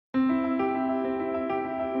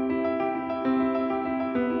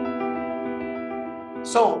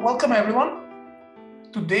So, welcome everyone.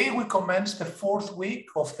 Today we commence the fourth week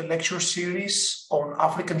of the lecture series on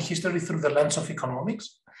African history through the lens of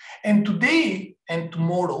economics. And today and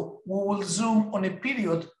tomorrow, we will zoom on a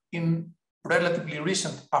period in relatively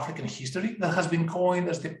recent African history that has been coined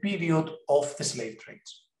as the period of the slave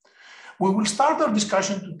trades. We will start our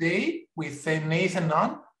discussion today with Nathan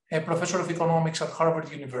Nunn, a professor of economics at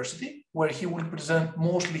Harvard University, where he will present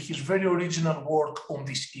mostly his very original work on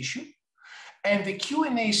this issue. And the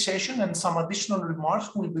Q&A session and some additional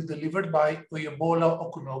remarks will be delivered by Oyebola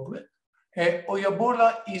Okunogbe.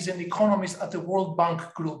 Oyebola is an economist at the World Bank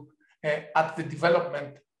Group at the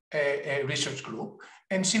Development Research Group,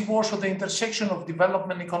 and she works at the intersection of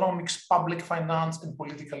development economics, public finance, and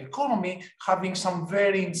political economy, having some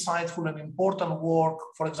very insightful and important work,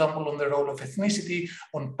 for example, on the role of ethnicity,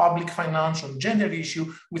 on public finance, on gender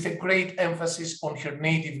issue, with a great emphasis on her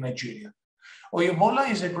native Nigeria. Oyebola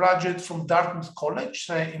is a graduate from Dartmouth College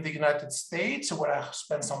in the United States, where I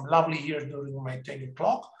spent some lovely years during my tenure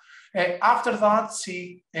clock. After that,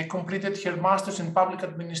 she completed her master's in public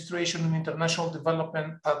administration and international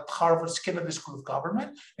development at Harvard's Kennedy School of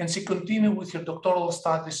Government, and she continued with her doctoral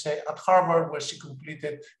studies at Harvard, where she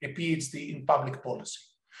completed a PhD in public policy.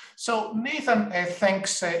 So Nathan,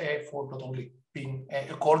 thanks for not only being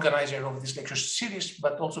a co-organizer of this lecture series,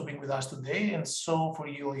 but also being with us today, and so for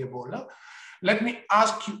you, Oyebola. Let me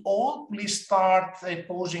ask you all, please start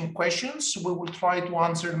posing questions. We will try to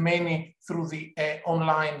answer many through the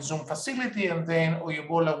online Zoom facility, and then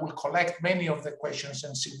Oyebola will collect many of the questions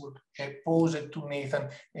and she will pose it to Nathan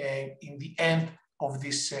in the end of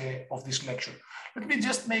this lecture. Let me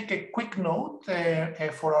just make a quick note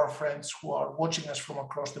for our friends who are watching us from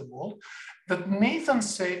across the world, that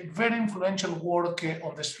Nathan's very influential work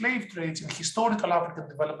on the slave trades and historical African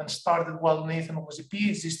development started while Nathan was a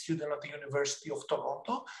PhD student at the University of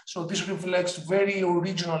Toronto. So this reflects very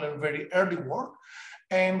original and very early work.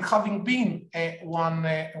 And having been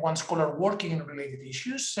one scholar working in related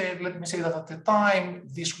issues, let me say that at the time,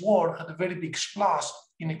 this work had a very big splash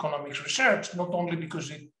in economics research, not only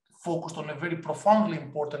because it focused on a very profoundly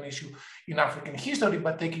important issue in African history,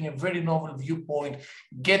 but taking a very novel viewpoint,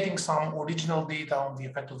 getting some original data on the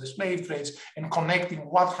effect of the slave trades and connecting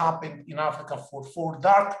what happened in Africa for 4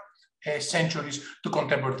 dark centuries to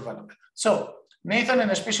contemporary development. So Nathan,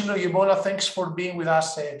 and especially Oyebola, thanks for being with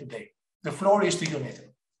us today. The floor is to you,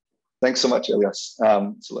 Nathan. Thanks so much, Elias.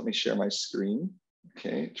 So let me share my screen.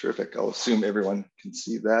 Okay, terrific. I'll assume everyone can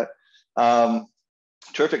see that.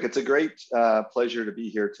 Terrific. It's a great pleasure to be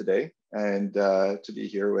here today and to be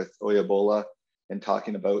here with Oyebola and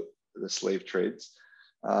talking about the slave trades.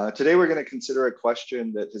 Today, we're going to consider a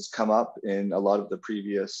question that has come up in a lot of the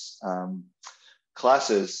previous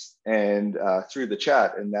classes and through the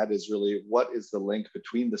chat, and that is really, what is the link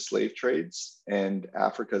between the slave trades and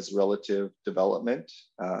Africa's relative development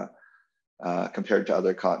compared to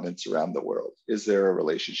other continents around the world? Is there a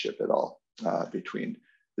relationship at all between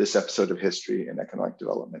this episode of history and economic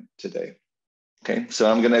development today? Okay, so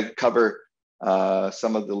I'm going to cover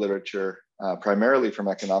some of the literature, primarily from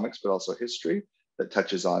economics, but also history, that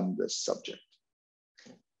touches on this subject.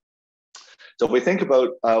 Okay. So if we think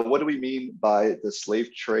about what do we mean by the slave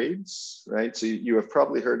trades, right? So you have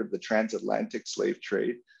probably heard of the transatlantic slave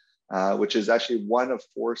trade, which is actually one of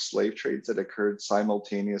 4 slave trades that occurred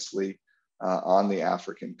simultaneously on the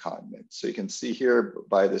African continent. So you can see here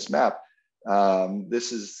by this map,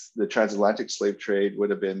 this is the transatlantic slave trade would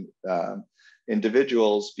have been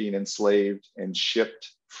individuals being enslaved and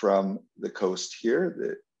shipped from the coast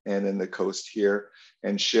here and in the coast here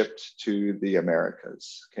and shipped to the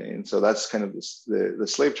Americas. Okay, and so that's kind of the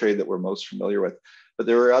slave trade that we're most familiar with. But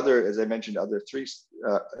there were other, as I mentioned,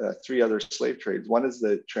 three other slave trades. One is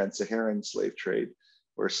the trans-Saharan slave trade,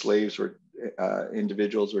 where slaves were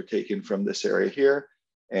individuals were taken from this area here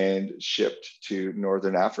and shipped to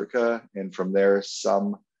Northern Africa, and from there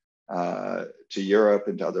some to Europe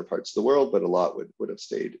and to other parts of the world, but a lot would have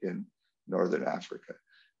stayed in Northern Africa.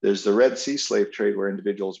 There's the Red Sea slave trade, where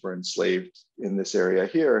individuals were enslaved in this area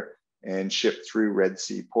here and shipped through Red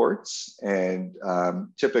Sea ports, and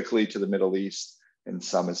typically to the Middle East and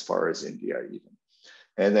some as far as India even.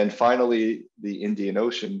 And then finally, the Indian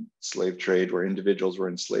Ocean slave trade, where individuals were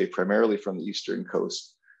enslaved primarily from the eastern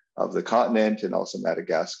coast of the continent and also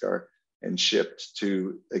Madagascar, and shipped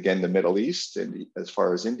to, again, the Middle East and as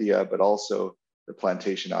far as India, but also the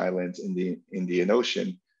plantation islands in the Indian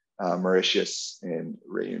Ocean, Mauritius and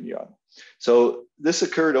Réunion. So this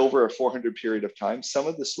occurred over a 400 period of time. Some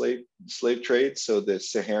of the slave trades, so the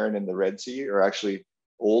Saharan and the Red Sea, are actually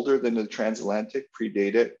older than the transatlantic,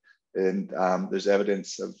 predate it. And there's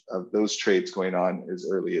evidence of those trades going on as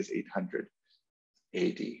early as 800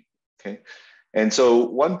 AD, okay? And so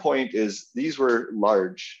one point is these were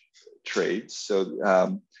large trades.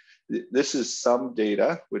 So this is some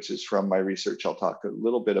data, which is from my research I'll talk a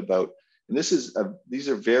little bit about. And these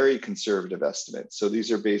are very conservative estimates. So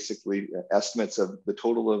these are basically estimates of the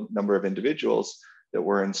total number of individuals that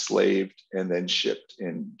were enslaved and then shipped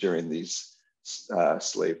in during these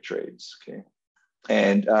slave trades, okay?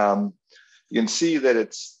 And you can see that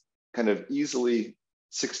it's kind of easily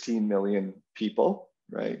 16 million people,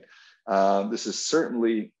 right? This is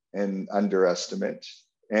certainly an underestimate,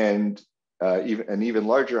 and even an even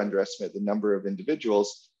larger underestimate, the number of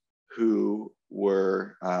individuals who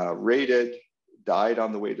were raided, died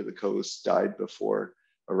on the way to the coast, died before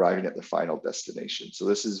arriving at the final destination. So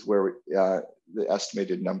this is where the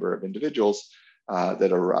estimated number of individuals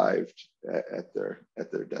that arrived at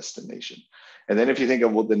their destination. And then if you think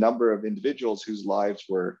of the number of individuals whose lives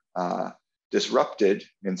were disrupted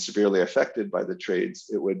and severely affected by the trades,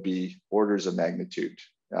 it would be orders of magnitude.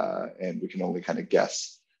 And we can only kind of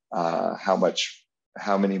guess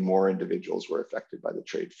how many more individuals were affected by the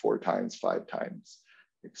trade, 4 times, 5 times,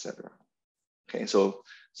 etc. Okay, so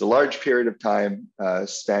it's a large period of time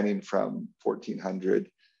spanning from 1400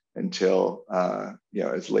 until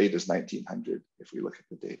as late as 1900, if we look at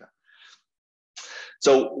the data.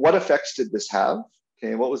 So what effects did this have?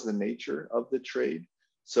 Okay, and what was the nature of the trade?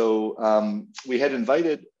 So we had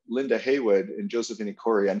invited Linda Haywood and Josephine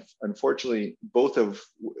Corey, and unfortunately, both of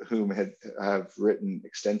whom have written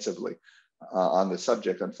extensively on the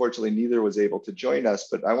subject. Unfortunately, neither was able to join us,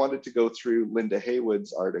 but I wanted to go through Linda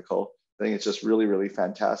Haywood's article. I think it's just really, really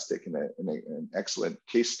fantastic and an excellent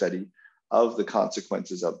case study of the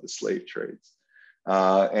consequences of the slave trades.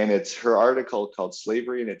 And it's her article called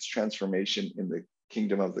Slavery and Its Transformation in the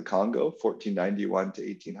Kingdom of the Congo, 1491 to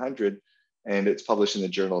 1800. And it's published in the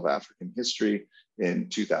Journal of African History in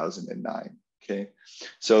 2009, okay?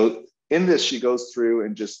 So in this, she goes through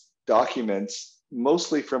and just documents,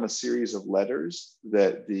 mostly from a series of letters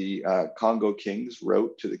that the Congo kings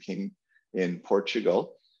wrote to the king in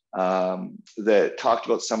Portugal that talked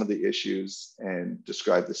about some of the issues and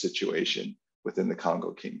described the situation within the Congo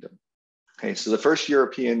kingdom. Okay, so the first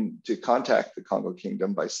European to contact the Congo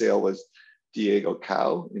kingdom by sail was Diego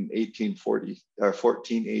Cao in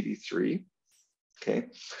 1483. Okay,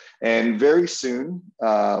 and very soon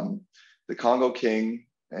the Congo king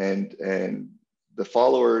and the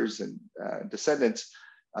followers and descendants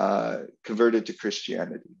converted to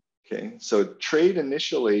Christianity. Okay, so trade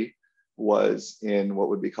initially was in what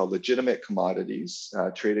would be called legitimate commodities,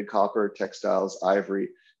 traded copper, textiles, ivory,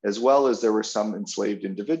 as well as there were some enslaved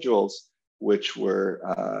individuals which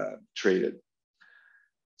were traded.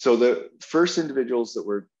 So the first individuals that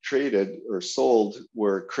were traded or sold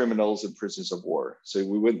were criminals and prisoners of war. So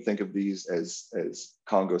we wouldn't think of these as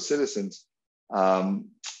Congo citizens.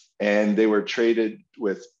 And they were traded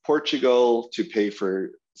with Portugal to pay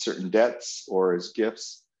for certain debts or as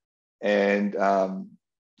gifts. And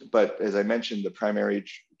but as I mentioned, the primary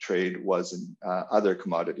trade was in other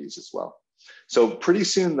commodities as well. So pretty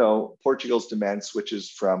soon though, Portugal's demand switches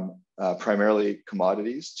from primarily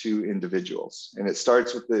commodities to individuals. And it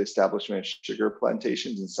starts with the establishment of sugar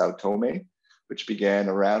plantations in Sao Tome, which began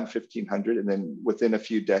around 1500. And then within a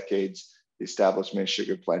few decades, the establishment of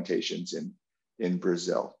sugar plantations in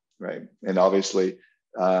Brazil, right? And obviously,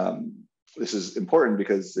 this is important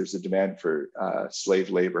because there's a demand for slave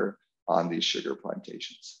labor on these sugar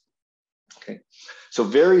plantations. Okay, so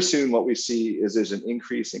very soon what we see is there's an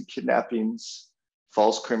increase in kidnappings,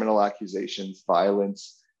 false criminal accusations,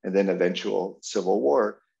 violence, and then eventual civil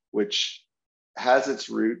war, which has its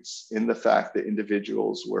roots in the fact that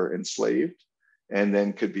individuals were enslaved and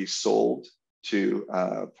then could be sold to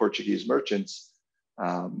Portuguese merchants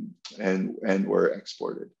and were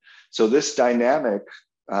exported. So this dynamic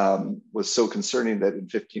was so concerning that in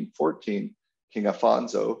 1514, King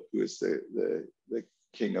Afonso, who is the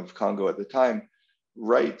king of Congo at the time,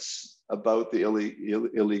 writes about the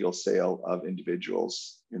illegal sale of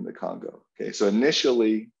individuals in the Congo. Okay, so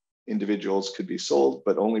initially individuals could be sold,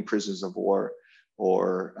 but only prisoners of war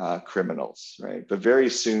or criminals, right? But very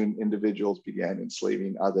soon individuals began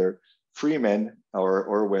enslaving other freemen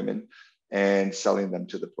or women and selling them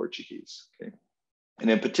to the Portuguese. Okay, and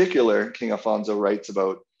in particular, King Afonso writes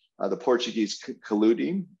about the Portuguese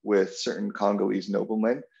colluding with certain Congolese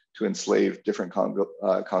noblemen to enslave different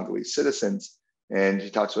Congolese citizens. And he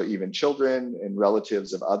talks about even children and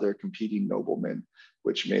relatives of other competing noblemen,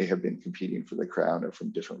 which may have been competing for the crown or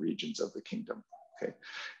from different regions of the kingdom. Okay,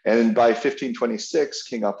 and by 1526,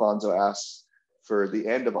 King Afonso asks for the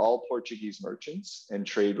end of all Portuguese merchants and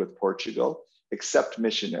trade with Portugal, except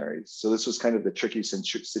missionaries. So this was kind of the tricky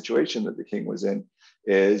situation that the king was in.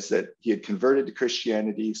 is that he had converted to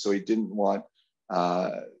Christianity, so he didn't want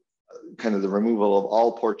kind of the removal of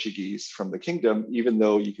all Portuguese from the kingdom, even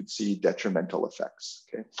though you could see detrimental effects.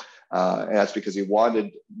 Okay, and that's because he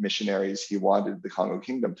wanted missionaries. He wanted the Congo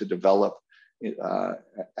Kingdom to develop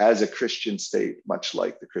as a Christian state, much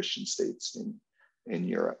like the Christian states in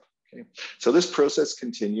Europe. Okay, so this process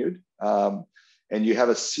continued, and you have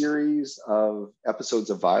a series of episodes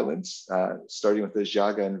of violence, starting with the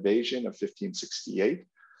Jaga invasion of 1568.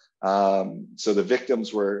 So the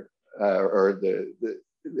victims were, or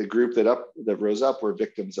the group that rose up were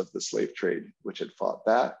victims of the slave trade, which had fought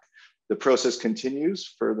back. The process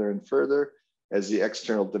continues further and further as the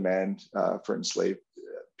external demand for enslaved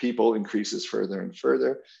people increases further and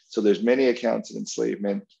further. So there's many accounts of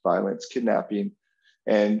enslavement, violence, kidnapping,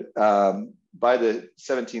 and by the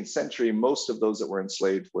 17th century, most of those that were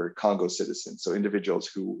enslaved were Congo citizens, so individuals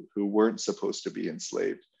who weren't supposed to be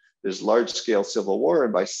enslaved. There's large-scale civil war,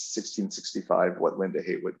 and by 1665, what Linda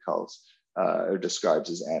Haywood calls or describes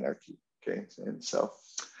as anarchy. Okay, and so,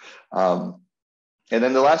 and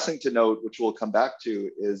then the last thing to note, which we'll come back to,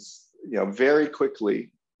 is very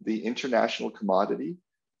quickly the international commodity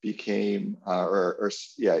became,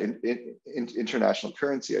 international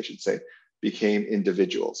currency, I should say, became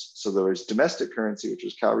individuals. So there was domestic currency, which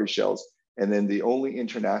was cowrie shells, and then the only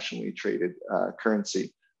internationally traded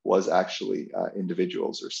currency was actually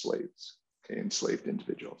individuals or slaves, okay, enslaved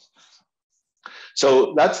individuals.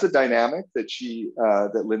 So that's the dynamic that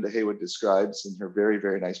that Linda Haywood describes in her very,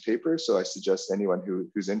 very nice paper. So I suggest anyone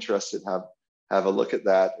who's interested have a look at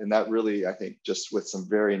that. And that really, I think, just with some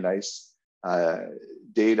very nice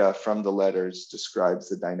data from the letters, describes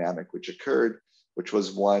the dynamic which occurred, which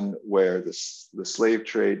was one where the slave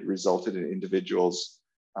trade resulted in individuals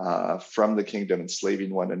from the kingdom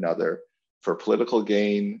enslaving one another for political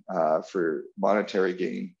gain, for monetary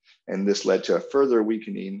gain. And this led to a further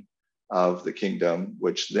weakening of the kingdom,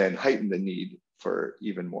 which then heightened the need for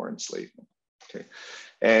even more enslavement. Okay,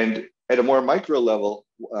 and at a more micro level,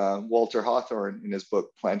 Walter Hawthorne, in his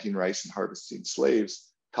book Planting Rice and Harvesting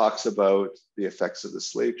Slaves, talks about the effects of the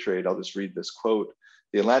slave trade. I'll just read this quote.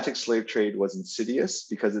 The Atlantic slave trade was insidious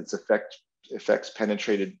because its effects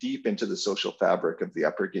penetrated deep into the social fabric of the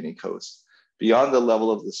Upper Guinea coast, beyond the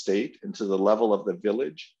level of the state and to the level of the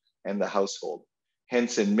village and the household.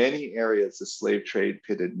 Hence, in many areas, the slave trade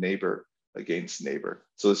pitted neighbor against neighbor.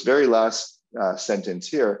 So this very last sentence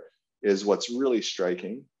here is what's really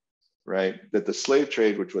striking, right? That the slave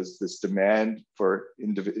trade, which was this demand for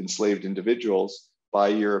enslaved individuals by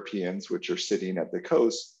Europeans, which are sitting at the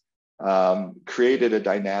coast, created a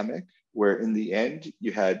dynamic where in the end,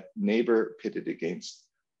 you had neighbor pitted against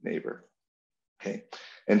neighbor, okay?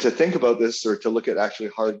 And to think about this, or to look at actually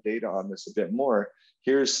hard data on this a bit more,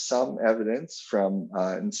 here's some evidence from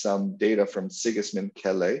and some data from Sigismund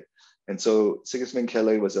Kelly. And so Sigismund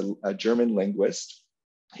Kelly was a German linguist.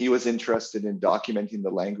 He was interested in documenting the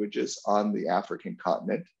languages on the African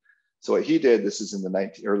continent. So what he did, this is in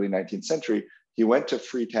the early 19th century, he went to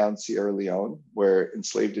Freetown, Sierra Leone, where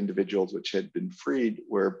enslaved individuals which had been freed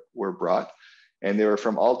were brought, and they were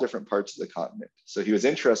from all different parts of the continent. So he was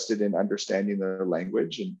interested in understanding their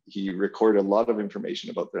language, and he recorded a lot of information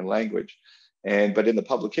about their language. But in the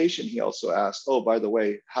publication, he also asked, oh, by the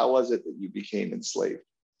way, how was it that you became enslaved?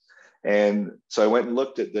 And so I went and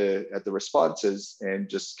looked at the responses and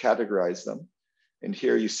just categorized them. And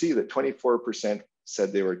here you see that 24%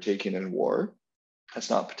 said they were taken in war. That's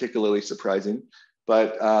not particularly surprising,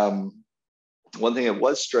 but one thing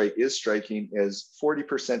that is striking is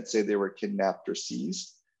 40% say they were kidnapped or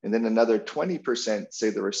seized, and then another 20% say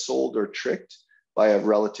they were sold or tricked by a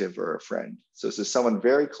relative or a friend. So this is someone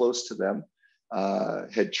very close to them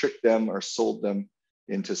had tricked them or sold them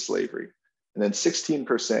into slavery. And then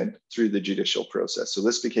 16% through the judicial process. So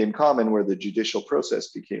this became common where the judicial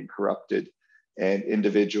process became corrupted and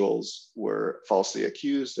individuals were falsely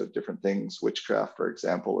accused of different things, witchcraft, for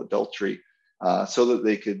example, adultery, so that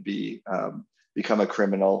they could become a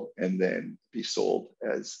criminal and then be sold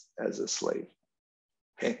as a slave.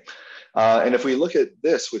 Okay, and if we look at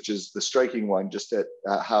this, which is the striking one, just at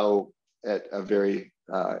how at a very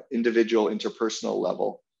individual interpersonal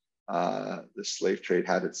level, the slave trade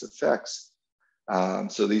had its effects.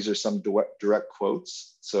 So these are some direct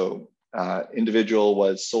quotes. So individual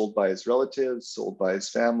was sold by his relatives, sold by his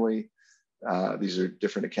family. These are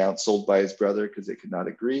different accounts. Sold by his brother because they could not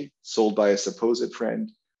agree. Sold by a supposed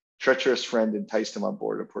friend. Treacherous friend enticed him on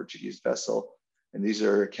board a Portuguese vessel. And these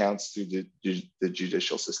are accounts through the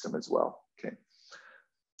judicial system as well. Okay.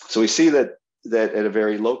 So we see that at a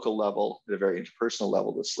very local level, at a very interpersonal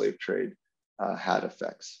level, the slave trade had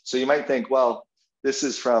effects. So you might think, well, This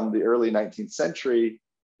is from the early 19th century.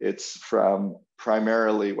 It's from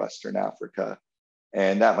primarily Western Africa.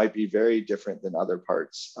 And that might be very different than other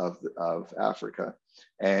parts of Africa,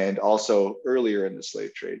 and also earlier in the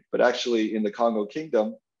slave trade. But actually in the Congo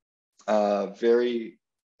Kingdom, very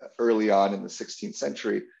early on in the 16th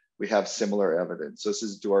century, we have similar evidence. So this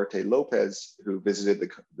is Duarte Lopez, who visited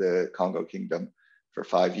the Congo Kingdom for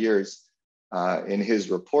 5 years. In his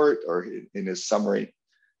report, or in his summary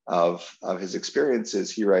of his experiences,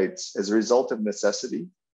 he writes, as a result of necessity,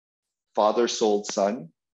 father sold son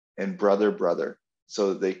and brother brother,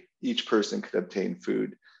 so that each person could obtain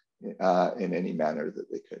food in any manner that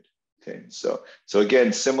they could. Okay, so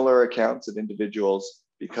again, similar accounts of individuals,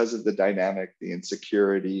 because of the dynamic, the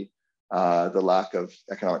insecurity, the lack of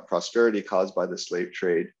economic prosperity caused by the slave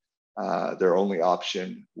trade, their only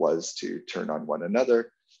option was to turn on one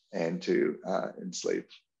another and to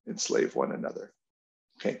enslave one another.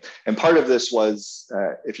 Okay, and part of this was,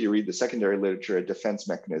 if you read the secondary literature, a defense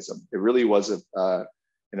mechanism. It really was an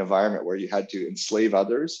environment where you had to enslave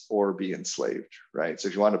others or be enslaved, right? So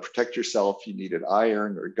if you want to protect yourself, you needed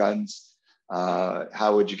iron or guns.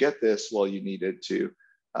 How would you get this? Well, you needed to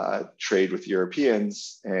trade with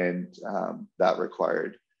Europeans, and that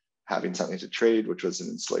required having something to trade, which was an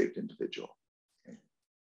enslaved individual. Okay.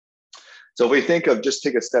 So if we think of, just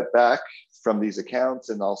take a step back from these accounts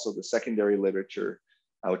and also the secondary literature,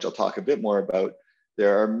 which I'll talk a bit more about,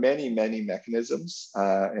 there are many, many mechanisms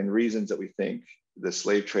and reasons that we think the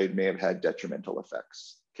slave trade may have had detrimental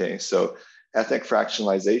effects. Okay, so ethnic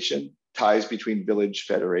fractionalization, ties between village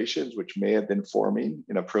federations, which may have been forming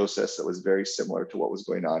in a process that was very similar to what was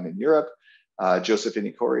going on in Europe. Joseph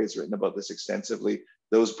Inikori has written about this extensively.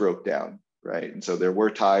 Those broke down, right? And so there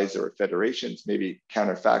were ties or federations, maybe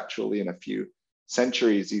counterfactually in a few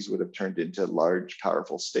centuries, these would have turned into large,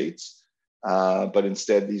 powerful states. But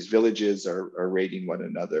instead, these villages are raiding one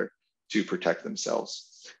another to protect themselves.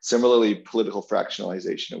 Similarly, political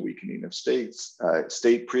fractionalization and weakening of states,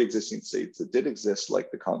 pre-existing states that did exist,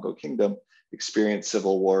 like the Congo Kingdom, experienced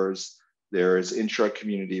civil wars. There is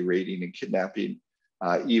intra-community raiding and kidnapping,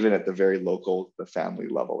 even at the very local, the family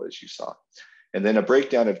level, as you saw. And then a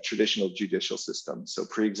breakdown of traditional judicial systems. So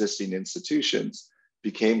pre-existing institutions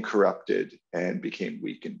became corrupted and became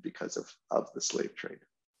weakened because of the slave trade.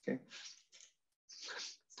 Okay.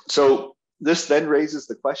 So this then raises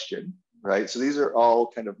the question, right? So these are all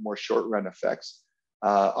kind of more short-run effects.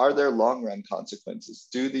 Are there long-run consequences?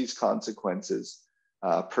 Do these consequences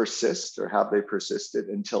persist, or have they persisted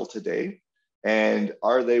until today? And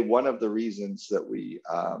are they one of the reasons that we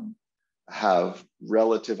have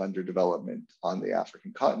relative underdevelopment on the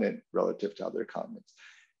African continent relative to other continents?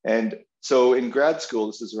 And so in grad school,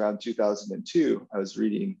 this is around 2002, I was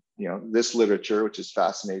reading, this literature, which is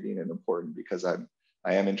fascinating and important because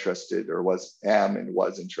I am interested, or was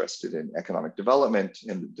interested in economic development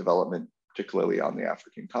and development, particularly on the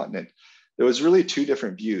African continent. There was really two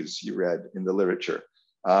different views you read in the literature.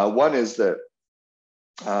 One is that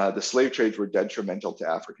the slave trades were detrimental to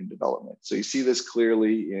African development. So you see this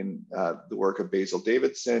clearly in the work of Basil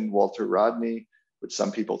Davidson, Walter Rodney, which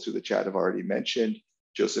some people through the chat have already mentioned,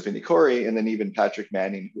 Joseph Inikori, and then even Patrick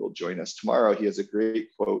Manning, who will join us tomorrow. He has a great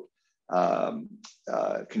quote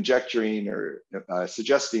conjecturing or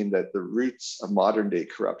suggesting that the roots of modern day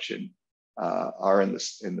corruption are in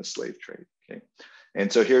the slave trade. Okay,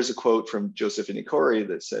 and so here's a quote from Joseph Inikori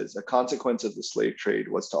that says, "A consequence of the slave trade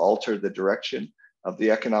was to alter the direction of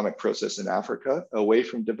the economic process in Africa away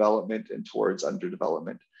from development and towards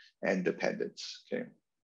underdevelopment and dependence." Okay,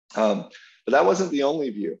 but that wasn't the only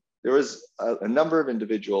view. There was a number of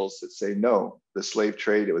individuals that say, no, the slave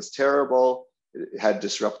trade, it was terrible. It had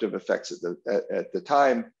disruptive effects at the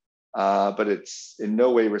time, but it's in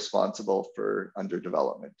no way responsible for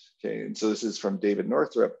underdevelopment. Okay, and so this is from David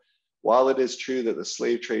Northrup. While it is true that the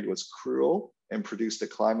slave trade was cruel and produced a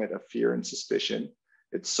climate of fear and suspicion,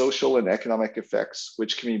 its social and economic effects,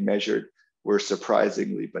 which can be measured, were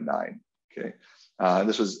surprisingly benign. Okay,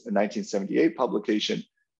 this was a 1978 publication.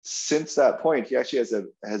 Since that point, he actually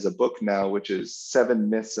has a book now, which is 7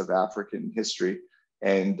 Myths of African History.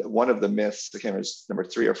 And one of the myths, I can't remember, number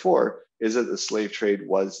 3 or 4, is that the slave trade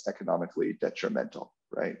was economically detrimental,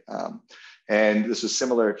 right? And this is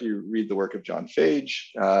similar, if you read the work of John Fage,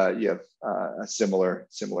 you have a similar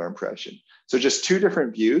impression. So just 2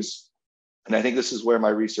 different views. And I think this is where my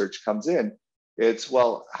research comes in. It's,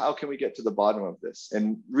 well, how can we get to the bottom of this?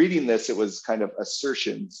 And reading this, it was kind of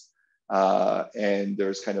assertions, and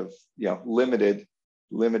there's kind of limited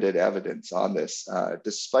evidence on this,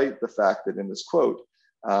 despite the fact that in this quote,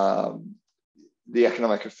 the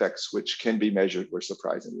economic effects which can be measured were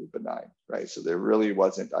surprisingly benign, right? So there really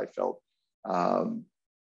wasn't, I felt,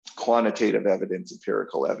 quantitative evidence,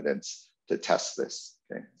 empirical evidence to test this.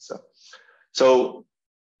 Okay, so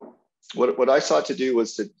what I sought to do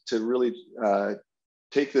was to really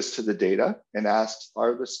take this to the data and ask,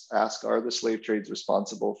 are the slave trades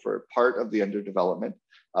responsible for part of the underdevelopment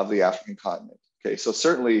of the African continent? Okay, so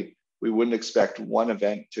certainly we wouldn't expect one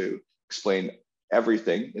event to explain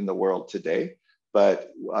everything in the world today,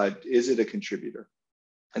 but is it a contributor?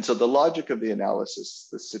 And so the logic of the analysis,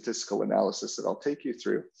 the statistical analysis that I'll take you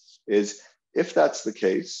through is, if that's the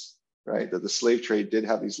case, right, that the slave trade did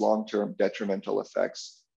have these long-term detrimental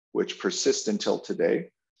effects, which persist until today,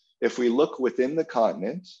 if we look within the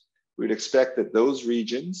continent, we'd expect that those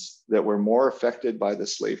regions that were more affected by the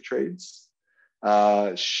slave trades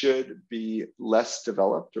should be less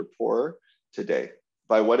developed or poorer today,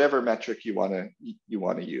 by whatever metric you want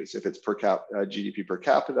to use, if it's GDP per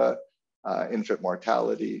capita, infant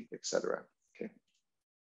mortality, etc.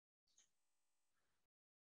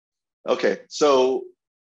 Okay, so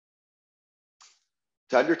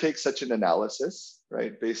to undertake such an analysis,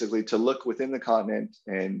 right, basically to look within the continent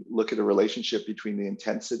and look at a relationship between the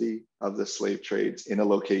intensity of the slave trades in a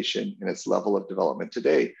location and its level of development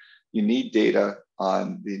today, you need data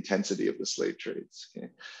on the intensity of the slave trades. Okay?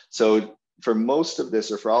 So for most of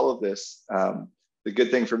this, or for all of this, the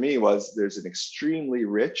good thing for me was there's an extremely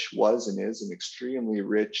rich, was and is an extremely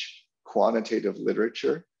rich quantitative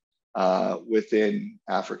literature within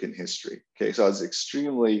African history. Okay, so I was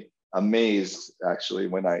extremely amazed actually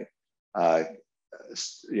when I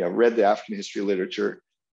read the African history literature,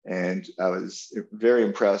 and I was very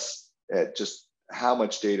impressed at just how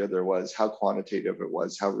much data there was, how quantitative it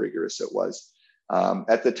was, how rigorous it was.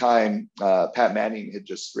 At the time, Pat Manning had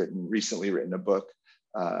just recently written a book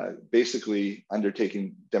basically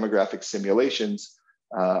undertaking demographic simulations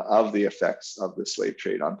of the effects of the slave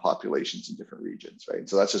trade on populations in different regions, right?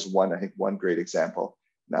 So that's just one great example.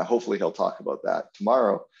 Now, hopefully he'll talk about that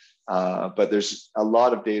tomorrow, but there's a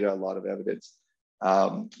lot of data, a lot of evidence.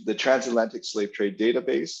 The Transatlantic Slave Trade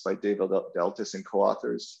Database by David Deltis and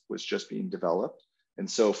co-authors was just being developed. And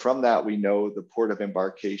so from that, we know the port of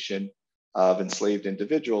embarkation of enslaved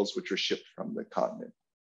individuals, which were shipped from the continent.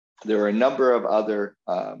 There are a number of other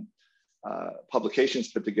publications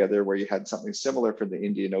put together where you had something similar for the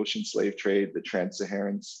Indian Ocean slave trade, the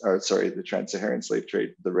Trans-Saharan slave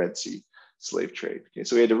trade, the Red Sea slave trade. Okay,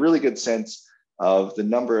 so we had a really good sense of the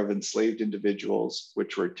number of enslaved individuals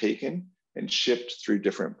which were taken and shipped through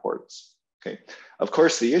different ports. Okay, of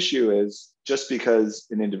course, the issue is just because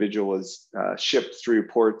an individual was shipped through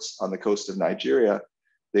ports on the coast of Nigeria,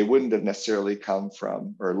 they wouldn't have necessarily come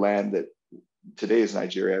from, or land that today is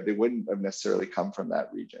Nigeria, they wouldn't have necessarily come from that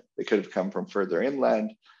region. They could have come from further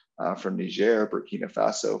inland, from Niger, Burkina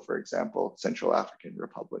Faso, for example, Central African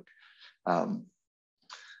Republic.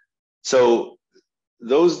 So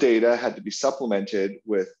those data had to be supplemented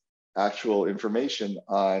with actual information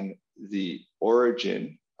on the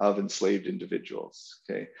origin of enslaved individuals,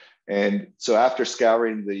 okay? And so after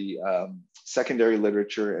scouring the secondary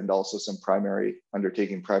literature and also some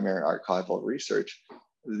undertaking primary archival research,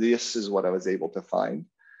 this is what I was able to find.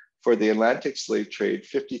 For the Atlantic slave trade,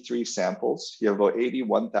 53 samples, you have about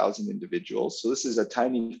 81,000 individuals. So this is a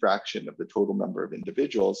tiny fraction of the total number of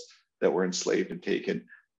individuals that were enslaved and taken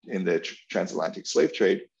in the transatlantic slave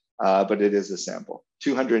trade, but it is a sample.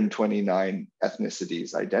 229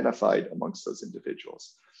 ethnicities identified amongst those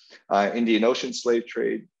individuals. Indian Ocean slave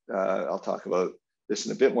trade, I'll talk about this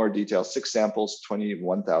in a bit more detail. 6 samples,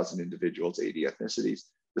 21,000 individuals, 80 ethnicities.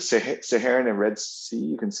 The Saharan and Red Sea,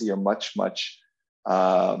 you can see, are much, much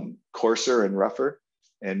coarser and rougher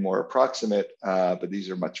and more approximate, but these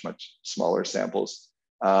are much, much smaller samples.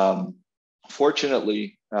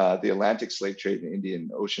 Fortunately, the Atlantic slave trade and the Indian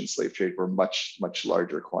Ocean slave trade were much, much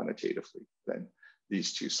larger quantitatively than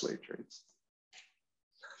these two slave trades.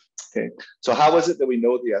 Okay, so how is it that we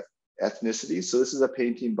know the ethnicity? So this is a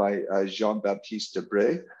painting by Jean-Baptiste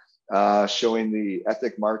Debray, showing the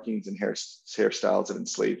ethnic markings and hairstyles of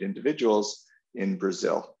enslaved individuals in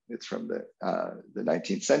Brazil. It's from the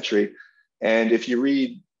 19th century. And if you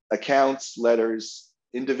read accounts, letters,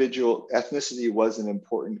 individual ethnicity was an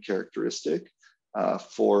important characteristic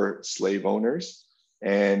for slave owners.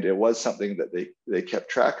 And it was something that they kept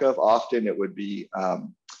track of. Often it would be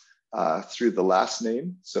through the last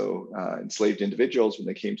name. So enslaved individuals, when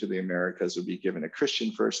they came to the Americas, would be given a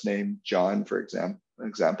Christian first name, John, for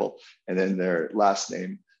example, and then their last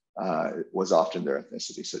name was often their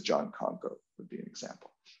ethnicity. So John Congo would be an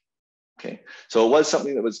example. Okay, so it was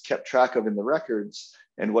something that was kept track of in the records.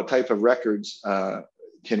 And what type of records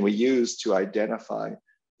can we use to identify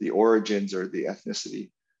the origins or the ethnicity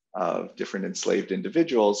of different enslaved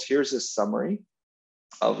individuals. Here's a summary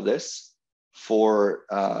of this for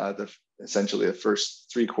essentially the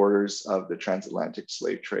first 3/4 of the transatlantic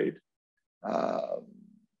slave trade.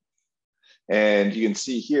 And you can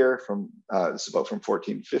see here from, this is about from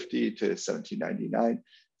 1450 to 1799,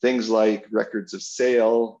 things like records of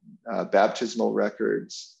sale, baptismal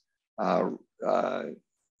records,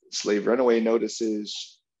 slave runaway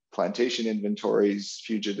notices, plantation inventories,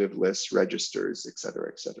 fugitive lists, registers, et cetera,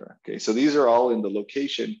 et cetera. Okay, so these are all in the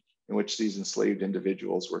location in which these enslaved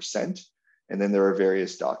individuals were sent. And then there are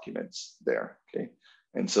various documents there, okay?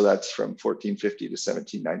 And so that's from 1450 to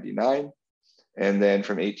 1799. And then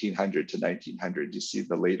from 1800 to 1900, you see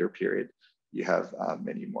the later period, you have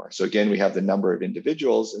many more. So again, we have the number of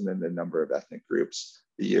individuals and then the number of ethnic groups,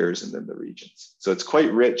 the years, and then the regions. So it's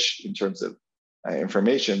quite rich in terms of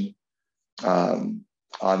information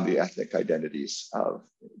on the ethnic identities of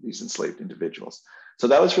these enslaved individuals. So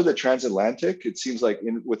that was for the transatlantic. It seems like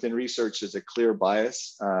within research, there's a clear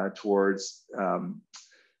bias towards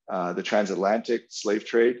the transatlantic slave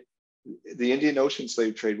trade. The Indian Ocean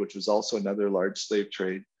slave trade, which was also another large slave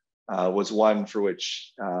trade, was one for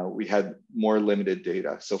which we had more limited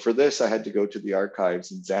data. So for this, I had to go to the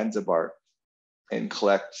archives in Zanzibar and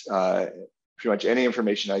collect pretty much any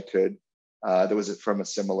information I could that was from a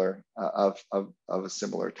similar, of a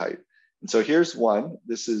similar type. And so here's one.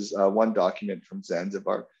 This is one document from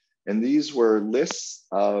Zanzibar. And these were lists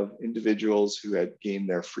of individuals who had gained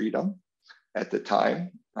their freedom at the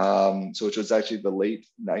time. So which was actually the late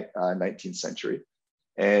 19th century.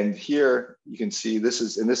 And here you can see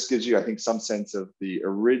this gives you, I think, some sense of the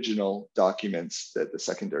original documents that the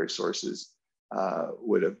secondary sources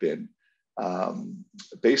would have been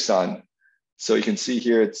based on. So you can see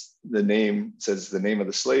here, it's the name, says the name of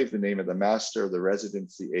the slave, the name of the master, the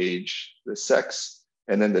residence, the age, the sex,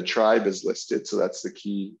 and then the tribe is listed. So that's the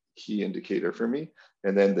key indicator for me.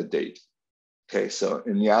 And then the date. Okay, so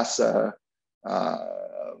Nyasa,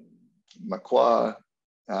 Makwa,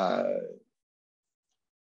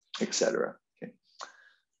 etc. Okay.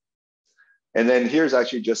 And then here's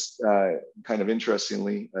actually just kind of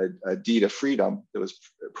interestingly a deed of freedom that was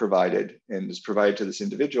provided and was provided to this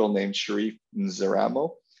individual named Sharif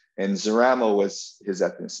Nzaramo. And Nzaramo was his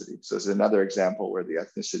ethnicity. So it's another example where the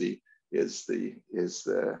ethnicity is the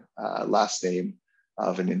last name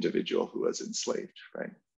of an individual who was enslaved,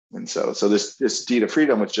 right? And so this deed of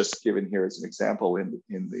freedom was just given here as an example in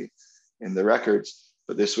the records,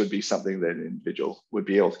 but this would be something that an individual would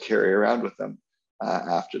be able to carry around with them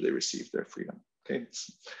after they received their freedom. Okay,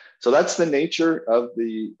 so that's the nature of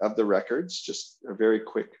the records. Just a very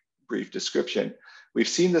quick, brief description. We've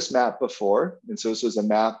seen this map before, and so this was a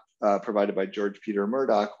map provided by George Peter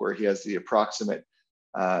Murdoch, where he has the approximate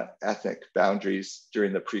ethnic boundaries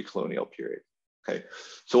during the pre-colonial period. Okay,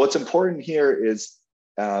 so what's important here is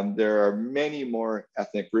there are many more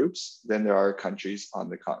ethnic groups than there are countries on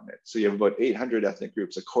the continent. So you have about 800 ethnic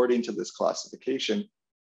groups according to this classification,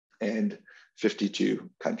 and 52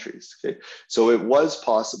 countries. Okay, so it was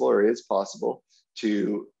possible, or is possible,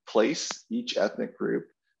 to place each ethnic group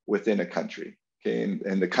within a country. Okay,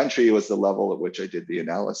 and the country was the level at which I did the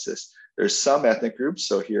analysis. There's some ethnic groups,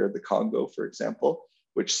 so here the Congo, for example,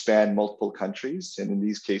 which span multiple countries, and in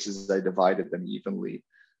these cases I divided them evenly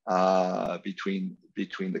between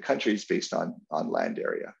the countries based on land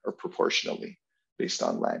area, or proportionally based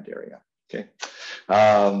on land area. Okay,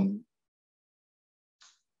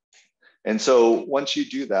 and so once you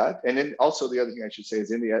do that, and then also the other thing I should say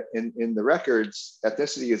is in the records,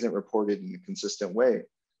 ethnicity isn't reported in a consistent way.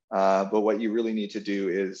 But what you really need to do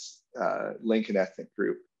is link an ethnic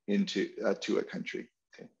group into to a country.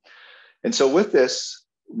 Okay, and so with this,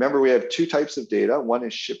 remember we have two types of data. One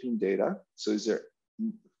is shipping data. So these are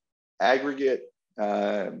aggregate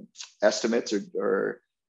estimates or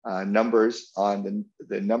numbers on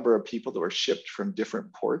the number of people that were shipped from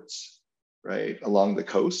different ports, right, along the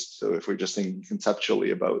coast. So if we're just thinking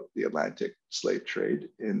conceptually about the Atlantic slave trade,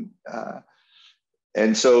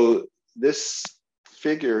 and so this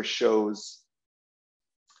figure shows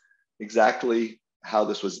exactly how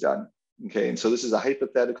this was done. Okay, and so this is a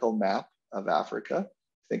hypothetical map of Africa.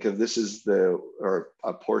 Think of this as or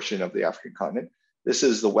a portion of the African continent. This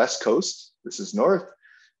is the West Coast, this is North.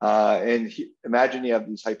 And imagine you have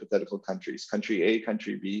these hypothetical countries, country A,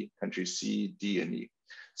 country B, country C, D, and E.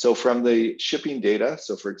 So from the shipping data,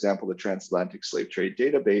 so for example, the Transatlantic Slave Trade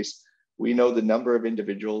Database, we know the number of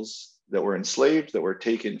individuals that were enslaved that were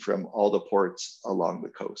taken from all the ports along the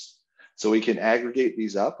coast. So we can aggregate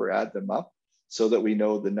these up or add them up so that we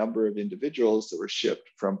know the number of individuals that were shipped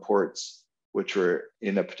from ports which were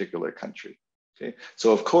in a particular country. Okay,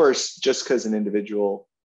 so of course, just because an individual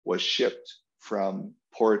was shipped from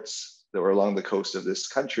ports that were along the coast of this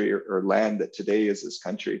country, or land that today is this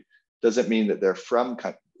country, doesn't mean that they're from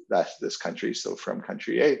this country. So from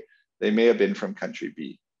country A, they may have been from country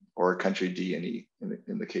B, or country D and E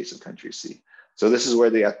in the case of country C. So this is where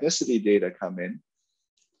the ethnicity data come in.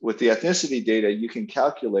 With the ethnicity data, you can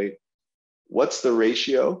calculate what's the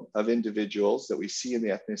ratio of individuals that we see in the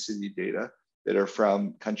ethnicity data that are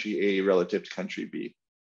from country A relative to country B,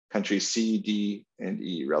 country C, D, and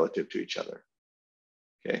E relative to each other.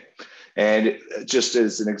 Okay, and just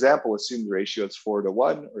as an example, assume the ratio is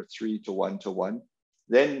 4:1 or 3:1:1.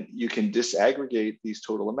 Then you can disaggregate these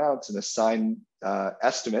total amounts and assign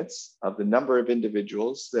estimates of the number of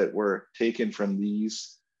individuals that were taken from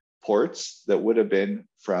these ports that would have been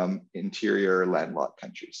from interior landlocked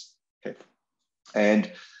countries. Okay,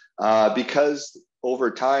 and because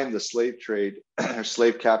over time the slave trade or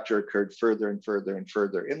slave capture occurred further and further and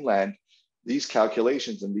further inland, these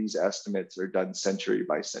calculations and these estimates are done century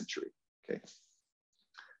by century. Okay.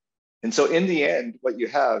 And so in the end, what you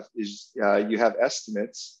have is you have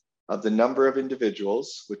estimates of the number of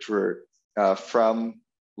individuals which were from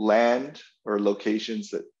land or locations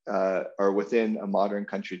that are within a modern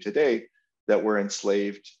country today that were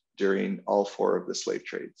enslaved during all 4 of the slave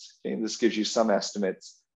trades. Okay? And this gives you some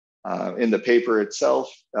estimates. In the paper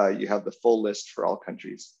itself, you have the full list for all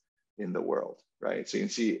countries in the world, right? So you can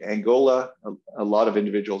see Angola, a lot of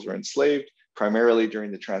individuals were enslaved, primarily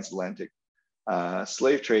during the transatlantic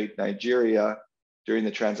slave trade. Nigeria during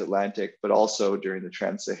the transatlantic, but also during the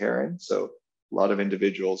trans-Saharan. So a lot of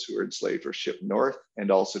individuals who were enslaved were shipped north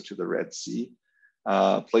and also to the Red Sea.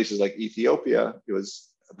 Places like Ethiopia, it was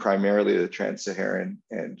primarily the trans-Saharan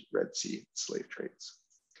and Red Sea slave trades.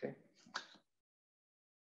 Okay.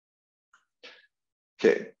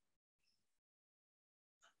 Okay.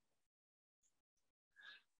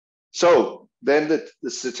 So then the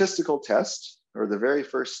statistical test, or the very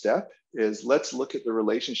first step, is let's look at the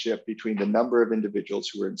relationship between the number of individuals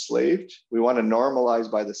who were enslaved. We want to normalize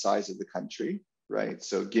by the size of the country, right?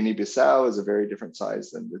 So Guinea-Bissau is a very different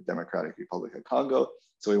size than the Democratic Republic of Congo.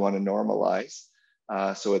 So we want to normalize.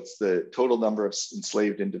 So it's the total number of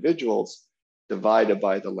enslaved individuals divided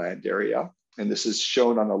by the land area. And this is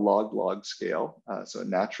shown on a log-log scale, so a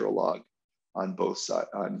natural log on both sides,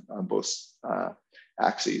 on both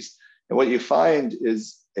axes. And what you find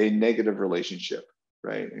is a negative relationship,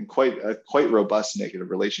 right? And quite robust negative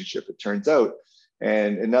relationship, it turns out.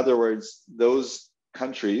 And in other words, those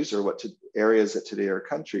countries, or areas that today are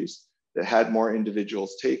countries that had more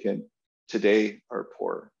individuals taken, today are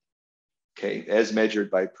poorer, okay, as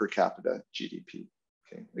measured by per capita GDP.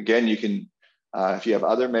 Okay, again, you can, if you have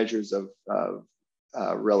other measures of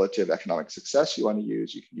relative economic success you want to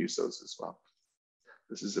use, you can use those as well.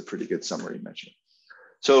 This is a pretty good summary measure.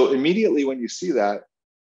 So immediately when you see that,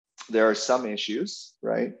 there are some issues,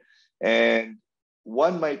 right? And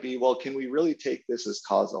one might be, well, can we really take this as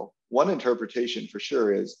causal? One interpretation for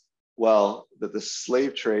sure is, well, that the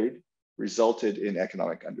slave trade resulted in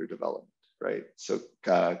economic underdevelopment, right? So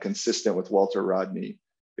consistent with Walter Rodney,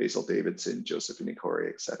 Basil Davidson, Josephine Corey,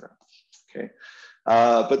 et cetera, okay?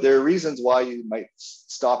 But there are reasons why you might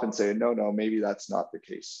stop and say, no, maybe that's not the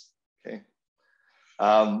case, okay?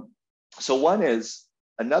 So one is,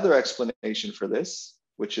 another explanation for this,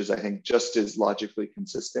 which is, I think, just as logically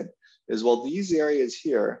consistent, is, well, these areas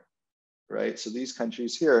here, right? So these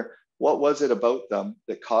countries here, what was it about them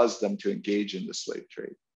that caused them to engage in the slave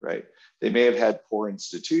trade, right? They may have had poor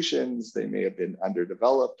institutions, they may have been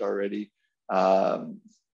underdeveloped already,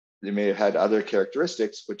 they may have had other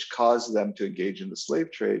characteristics which caused them to engage in the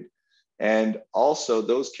slave trade. And also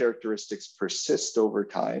those characteristics persist over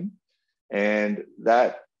time, and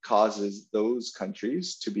that causes those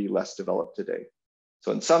countries to be less developed today.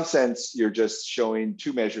 So in some sense, you're just showing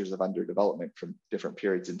 2 measures of underdevelopment from different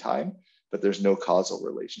periods in time, but there's no causal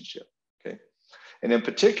relationship, okay? And in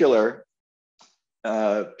particular,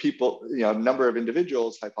 people, a number of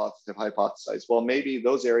individuals have hypothesized, well, maybe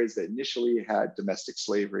those areas that initially had domestic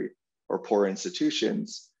slavery or poor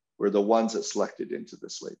institutions were the ones that selected into the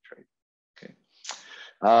slave trade, okay?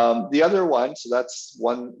 The other one, so that's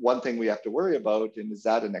one thing we have to worry about, and is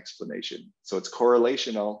that an explanation? So it's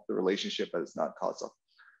correlational, the relationship, but it's not causal.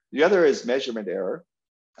 The other is measurement error,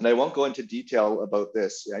 and I won't go into detail about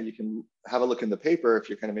this. Yeah, you can have a look in the paper if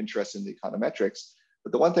you're kind of interested in the econometrics.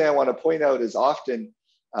 But the one thing I want to point out is often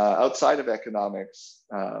outside of economics,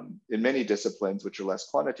 in many disciplines which are less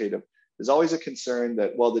quantitative, there's always a concern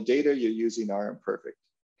that, well, the data you're using are imperfect.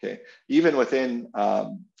 Okay, even within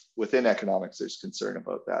economics, there's concern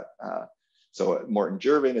about that. So Morton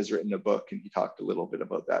Jervin has written a book and he talked a little bit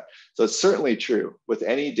about that. So it's certainly true with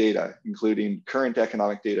any data, including current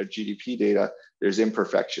economic data, GDP data, there's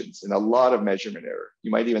imperfections and a lot of measurement error.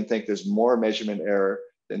 You might even think there's more measurement error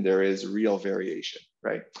than there is real variation,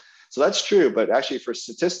 right? So that's true, but actually for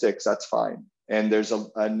statistics, that's fine. And there's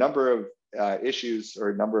a number of issues or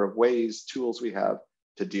a number of ways, tools we have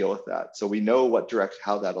to deal with that. So we know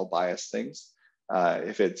how that'll bias things.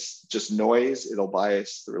 If it's just noise, it'll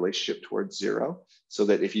bias the relationship towards zero, so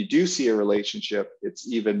that if you do see a relationship, it's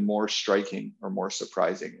even more striking or more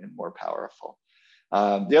surprising and more powerful.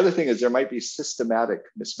 The other thing is there might be systematic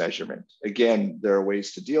mismeasurement. Again, there are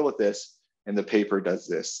ways to deal with this, and the paper does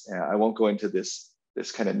this. I won't go into this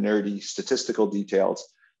kind of nerdy statistical details,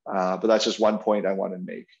 but that's just one point I want to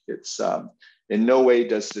make. It's in no way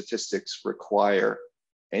does statistics require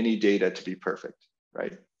any data to be perfect,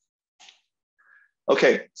 right?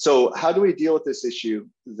 Okay, so how do we deal with this issue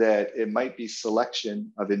that it might be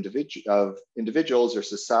selection of individuals or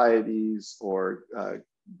societies or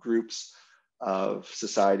groups of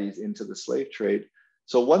societies into the slave trade?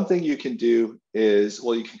 So one thing you can do is,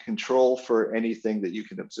 well, you can control for anything that you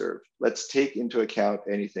can observe. Let's take into account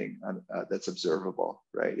anything that's observable,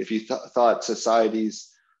 right? If you thought societies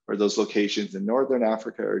or those locations in Northern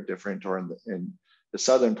Africa are different, or in the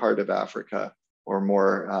southern part of Africa, or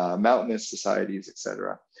more mountainous societies, et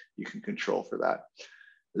cetera, you can control for that.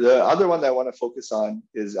 The other one that I want to focus on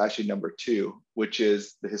is actually number 2, which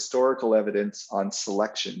is the historical evidence on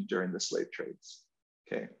selection during the slave trades,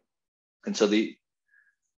 okay? And so the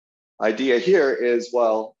idea here is,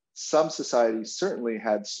 well, some societies certainly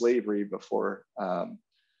had slavery before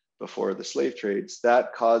the slave trades.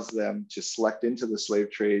 That caused them to select into the slave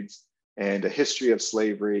trades, and a history of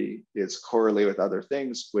slavery is correlated with other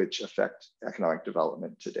things which affect economic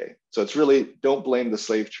development today. So it's really, don't blame the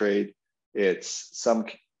slave trade. It's some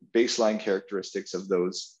baseline characteristics of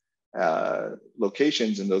those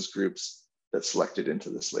locations and those groups that selected into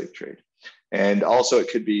the slave trade. And also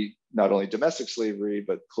it could be not only domestic slavery,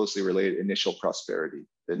 but closely related initial prosperity.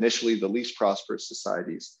 Initially, the least prosperous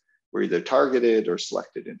societies were either targeted or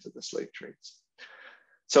selected into the slave trades.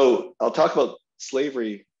 So I'll talk about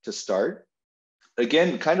slavery to start.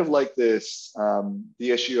 Again, kind of like this,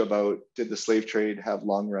 the issue about did the slave trade have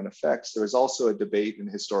long run effects? There was also a debate in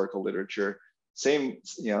historical literature, a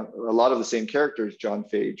lot of the same characters, John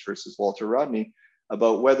Fage versus Walter Rodney,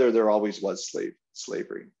 about whether there always was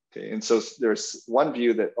slavery. Okay, and so there's one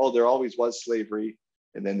view that, oh, there always was slavery,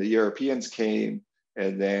 and then the Europeans came,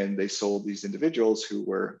 and then they sold these individuals who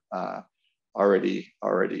were already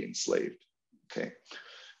enslaved. Okay,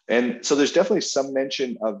 and so there's definitely some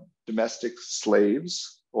mention of domestic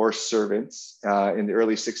slaves or servants in the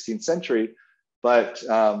early 16th century, but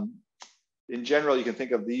in general, you can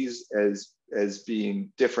think of these as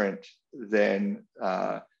being different than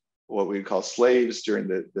what we call slaves during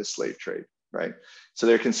the slave trade. Right, so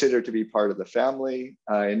they're considered to be part of the family.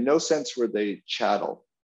 In no sense were they chattel,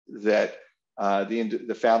 that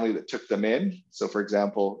the family that took them in. So, for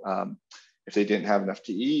example, if they didn't have enough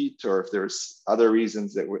to eat, or if there's other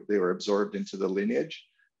reasons that they were absorbed into the lineage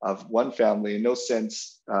of one family, in no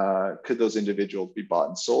sense could those individuals be bought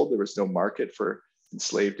and sold. There was no market for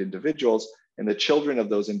enslaved individuals, and the children of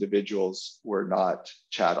those individuals were not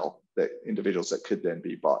chattel, individuals that could then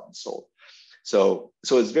be bought and sold. So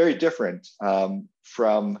it's very different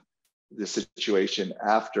from the situation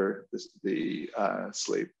after the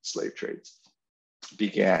slave trades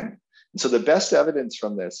began. And so the best evidence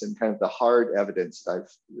from this, and kind of the hard evidence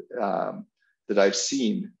that I've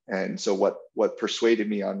seen, and so what persuaded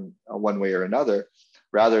me on one way or another,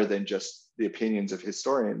 rather than just the opinions of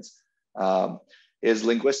historians, is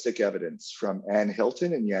linguistic evidence from Anne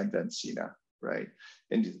Hilton and Jan van Sina, right?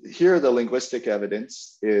 And here the linguistic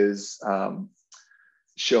evidence is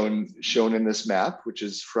shown in this map, which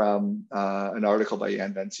is from an article by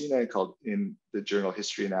Jan van Sina called in the journal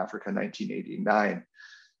History in Africa, 1989.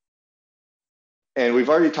 And we've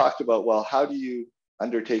already talked about, well, how do you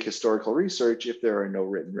undertake historical research if there are no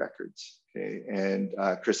written records? Okay, and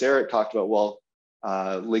Chris Eric talked about, well,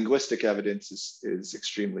 linguistic evidence is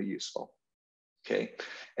extremely useful. Okay,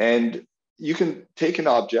 and you can take an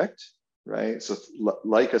object, right? So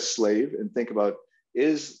like a slave, and think about,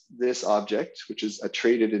 is this object, which is a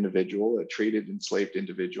traded individual, a traded enslaved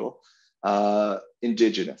individual,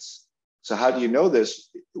 indigenous? So how do you know this,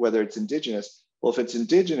 whether it's indigenous? Well, if it's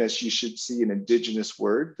indigenous, you should see an indigenous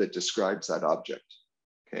word that describes that object,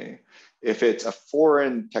 okay? If it's a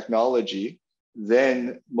foreign technology,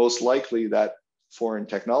 then most likely that foreign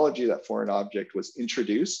technology, that foreign object was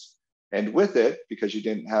introduced, and with it, because you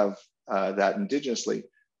didn't have that indigenously,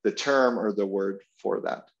 the term or the word for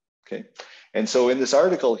that. okay? And so in this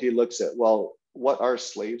article, he looks at, well, what are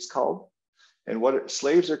slaves called? And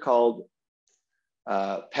slaves are called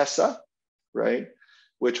peça, right?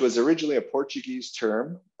 Which was originally a Portuguese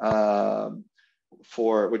term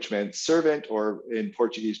which meant servant, or in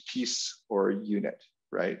Portuguese, piece or unit,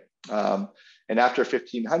 right? And after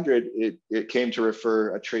 1500, it came to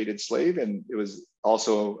refer a traded slave, and it was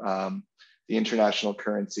also the international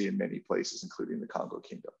currency in many places, including the Congo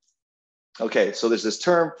Kingdom. Okay, so there's this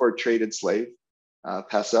term for traded slave,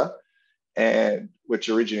 peça, and which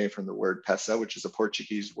originated from the word peça, which is a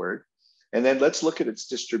Portuguese word. And then let's look at its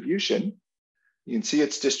distribution. You can see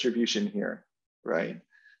its distribution here, right?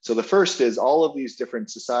 So the first is all of these different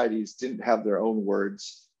societies didn't have their own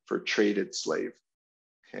words for traded slave,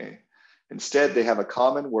 okay? Instead, they have a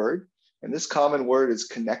common word, and this common word is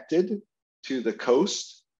connected to the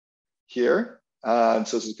coast here. And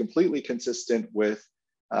so this is completely consistent with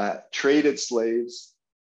traded slaves,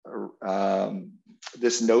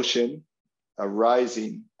 this notion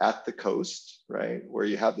arising at the coast, right, where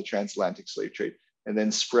you have the transatlantic slave trade, and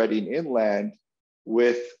then spreading inland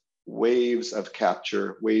with waves of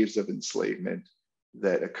capture, waves of enslavement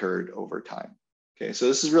that occurred over time. Okay, so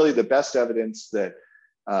this is really the best evidence that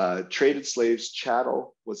traded slaves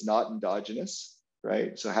chattel was not endogenous,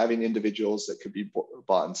 right? So having individuals that could be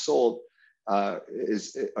bought and sold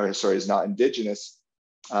is not indigenous,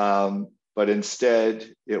 but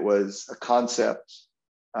instead it was a concept,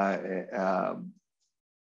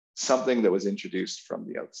 something that was introduced from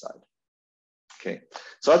the outside. Okay,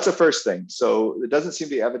 so that's the first thing. So there doesn't seem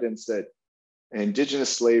to be evidence that indigenous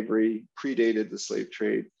slavery predated the slave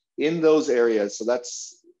trade in those areas. So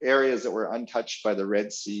that's areas that were untouched by the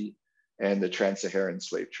Red Sea and the trans-Saharan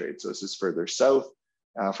slave trade. So this is further south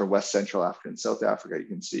from West Central Africa and South Africa. You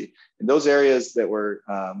can see in those areas that were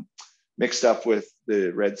mixed up with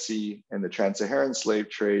the Red Sea and the trans-Saharan slave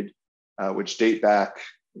trade, which date back,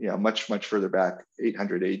 much further back,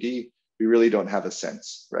 800 AD. We really don't have a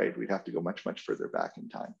sense, right? We'd have to go much further back in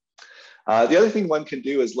time. The other thing one can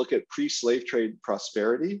do is look at pre-slave trade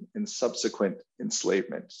prosperity and subsequent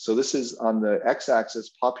enslavement. So this is on the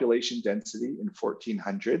x-axis, population density in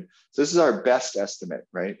 1400. So this is our best estimate,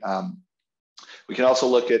 right? We can also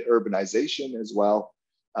look at urbanization as well,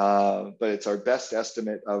 but it's our best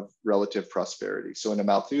estimate of relative prosperity. So in a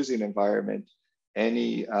Malthusian environment,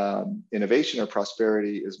 any innovation or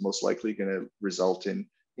prosperity is most likely going to result in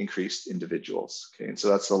increased individuals. Okay, and so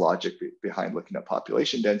that's the logic behind looking at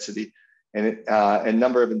population density and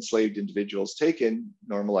number of enslaved individuals taken,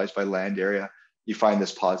 normalized by land area. You find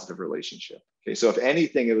this positive relationship. Okay, so if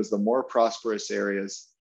anything, it was the more prosperous areas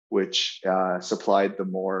which supplied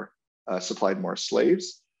more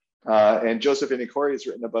slaves. And Joseph Inikori has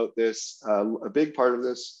written about this. A big part of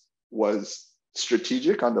this was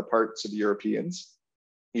strategic on the parts of Europeans.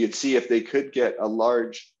 You'd see if they could get a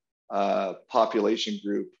large population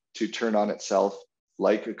group to turn on itself,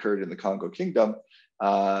 like occurred in the Congo Kingdom,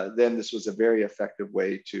 then this was a very effective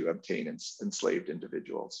way to obtain enslaved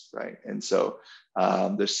individuals, right? And so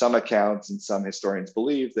there's some accounts and some historians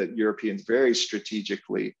believe that Europeans very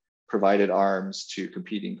strategically provided arms to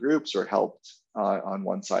competing groups or helped on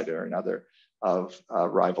one side or another of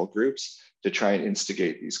rival groups to try and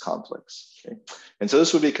instigate these conflicts. Okay? And so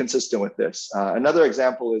this would be consistent with this. Another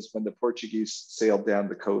example is when the Portuguese sailed down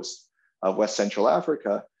the coast of West Central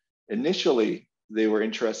Africa. Initially, they were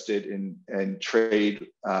interested in trade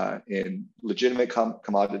in legitimate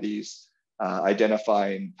commodities,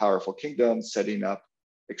 identifying powerful kingdoms, setting up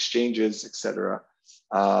exchanges, etc.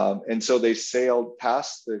 And so they sailed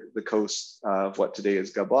past the coast of what today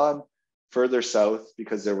is Gabon, further south,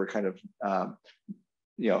 because there were kind of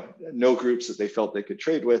no groups that they felt they could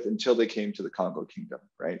trade with until they came to the Congo Kingdom,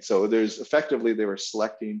 right? So effectively they were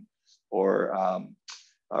selecting or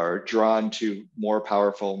are drawn to more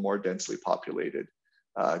powerful, more densely populated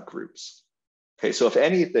groups. Okay, so if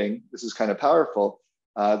anything, this is kind of powerful.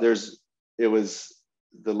 It was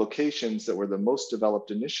the locations that were the most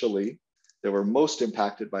developed initially that were most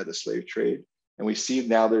impacted by the slave trade. And we see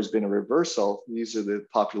now there's been a reversal. These are the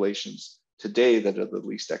populations today that are the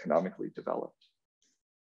least economically developed.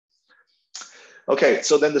 Okay,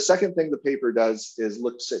 so then the second thing the paper does is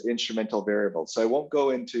looks at instrumental variables. So I won't go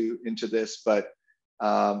into this, but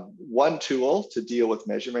one tool to deal with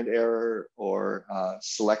measurement error or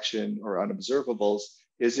selection or unobservables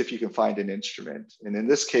is if you can find an instrument. And in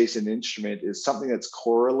this case, an instrument is something that's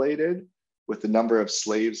correlated with the number of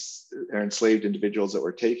slaves or enslaved individuals that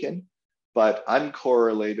were taken, but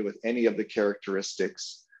uncorrelated with any of the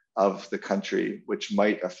characteristics of the country, which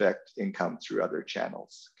might affect income through other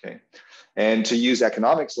channels, okay? And to use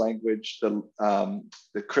economics language, the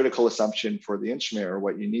critical assumption for the instrument, or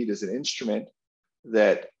what you need, is an instrument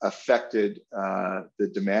that affected the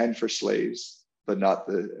demand for slaves, but not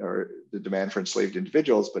the demand for enslaved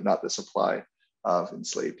individuals, but not the supply of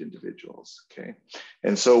enslaved individuals, okay?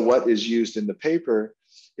 And so what is used in the paper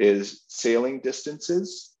is sailing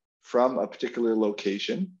distances from a particular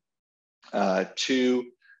location to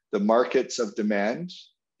the markets of demand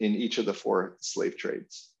in each of the 4 slave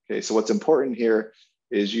trades. Okay, so what's important here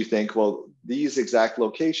is you think, well, these exact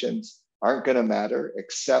locations aren't going to matter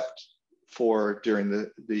except for during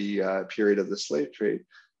the period of the slave trade.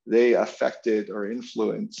 They affected or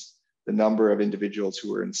influenced the number of individuals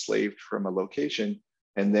who were enslaved from a location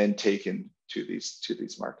and then taken to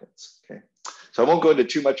these markets. Okay, so I won't go into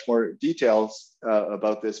too much more details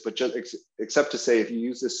about this, but just except to say, if you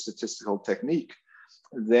use this statistical technique,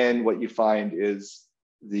 then what you find is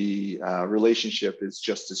the relationship is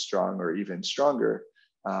just as strong or even stronger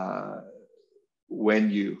when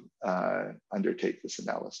you undertake this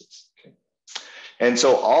analysis. Okay. And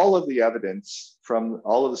so all of the evidence from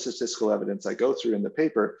all of the statistical evidence I go through in the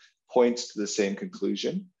paper points to the same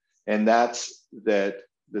conclusion, and that's that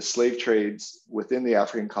the slave trades within the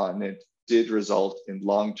African continent did result in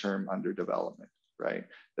long-term underdevelopment, right?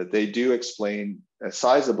 That they do explain a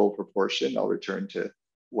sizable proportion, I'll return to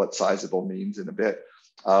what sizable means in a bit,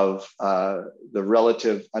 of the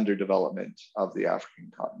relative underdevelopment of the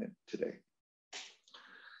African continent today.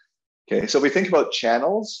 Okay, so we think about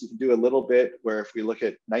channels. You can do a little bit where if we look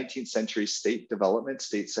at 19th century state development,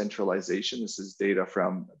 state centralization, this is data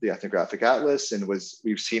from the Ethnographic Atlas, and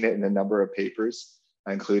we've seen it in a number of papers,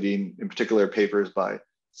 including in particular papers by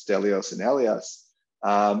Stelios and Elias.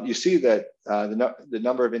 You see that the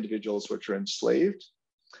number of individuals which are enslaved,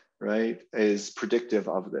 right, is predictive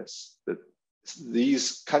of this. That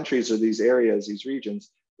these countries or these areas, these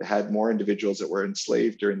regions that had more individuals that were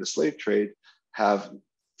enslaved during the slave trade have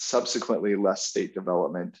subsequently less state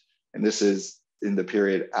development. And this is in the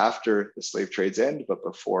period after the slave trades end, but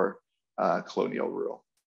before colonial rule.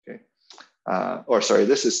 Okay,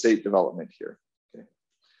 this is state development here. Okay.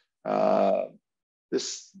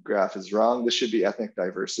 This graph is wrong. This should be ethnic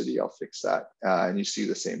diversity. I'll fix that. And you see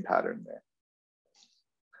the same pattern there.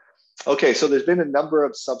 Okay, so there's been a number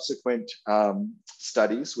of subsequent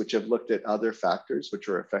studies which have looked at other factors which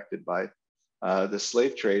were affected by the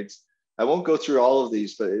slave trades. I won't go through all of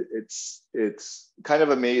these, but it's kind of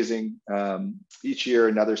amazing. Each year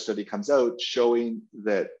another study comes out showing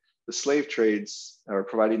that the slave trades, or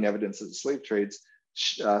providing evidence that the slave trades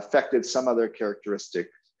affected some other characteristic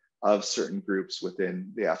of certain groups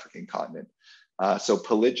within the African continent. So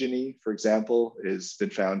polygyny, for example, has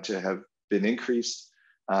been found to have been increased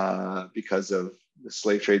because of the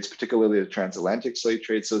slave trades, particularly the transatlantic slave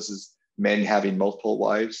trade. So this is men having multiple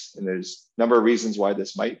wives, and there's a number of reasons why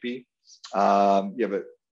this might be.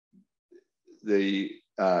 The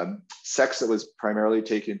sex that was primarily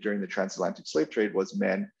taken during the transatlantic slave trade was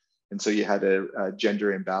men, and so you had a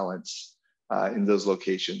gender imbalance in those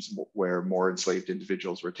locations where more enslaved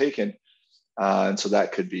individuals were taken. And so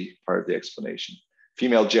that could be part of the explanation.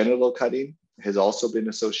 Female genital cutting has also been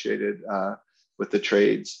associated with the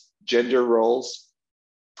trades. Gender roles,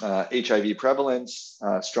 HIV prevalence,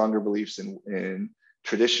 stronger beliefs in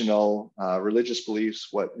traditional religious beliefs,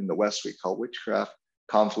 what in the West we call witchcraft,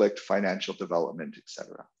 conflict, financial development,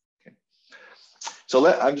 etc. Okay. So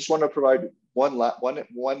I just want to provide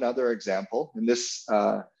one other example, and this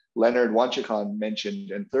Leonard Wantchekon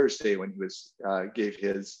mentioned on Thursday when he gave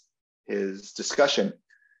his discussion.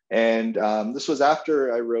 And this was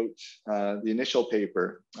after I wrote the initial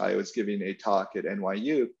paper. I was giving a talk at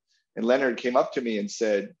NYU, and Leonard came up to me and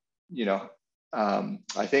said, you know,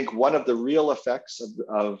 I think one of the real effects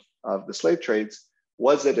of the slave trades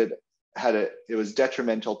was that it was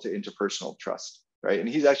detrimental to interpersonal trust, right? And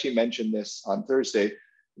he's actually mentioned this on Thursday,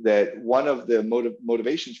 that one of the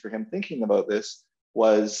motivations for him thinking about this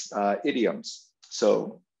was idioms.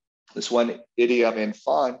 So this one idiom in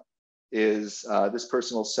Fawn is this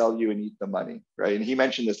person will sell you and eat the money, right? And he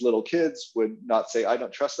mentioned this little kids would not say, I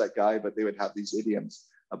don't trust that guy, but they would have these idioms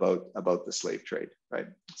about the slave trade, right?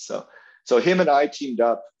 So him and I teamed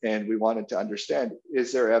up, and we wanted to understand,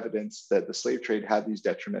 is there evidence that the slave trade had these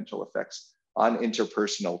detrimental effects on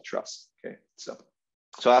interpersonal trust? Okay, so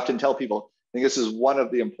I often tell people, I think this is one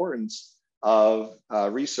of the importance of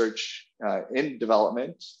research in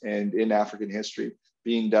development and in African history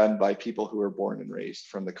being done by people who were born and raised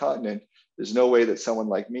from the continent. There's no way that someone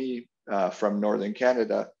like me from Northern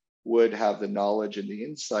Canada would have the knowledge and the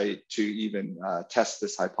insight to even test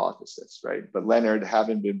this hypothesis, right? But Leonard,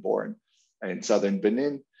 having been born in southern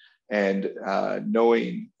Benin and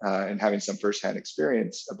knowing and having some firsthand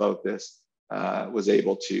experience about this, was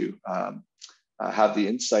able to have the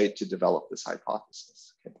insight to develop this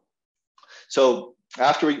hypothesis. Okay. So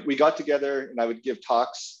after we got together, and I would give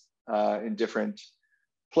talks in different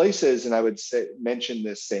places, and I would mention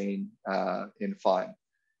this saying in fun.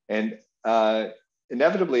 And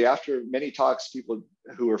inevitably, after many talks, people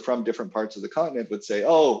who were from different parts of the continent would say,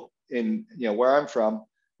 "Oh, in where I'm from,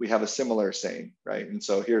 we have a similar saying, right?" And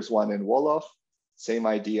so here's one in Wolof, same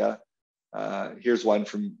idea. Here's one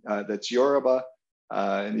from that's Yoruba,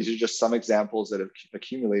 and these are just some examples that have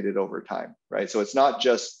accumulated over time, right? So it's not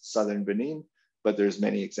just southern Benin, but there's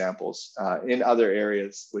many examples in other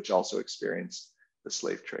areas which also experience the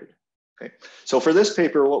slave trade. Okay, so for this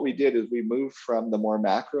paper, what we did is we moved from the more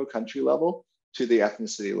macro country level to the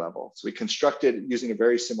ethnicity level. So we constructed, using a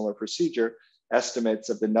very similar procedure, estimates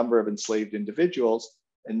of the number of enslaved individuals,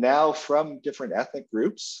 and now from different ethnic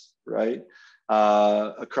groups, right,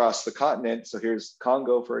 across the continent. So here's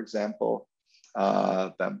Congo, for example,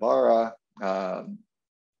 Bambara,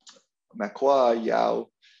 Makwa, Yao.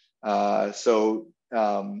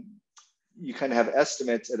 You kind of have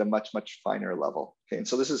estimates at a much, much finer level. Okay, and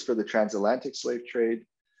so this is for the transatlantic slave trade.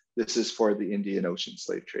 This is for the Indian Ocean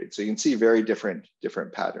slave trade. So you can see very different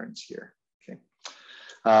patterns here. Okay.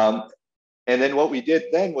 And then what we did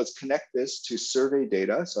then was connect this to survey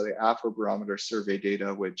data. So the Afrobarometer survey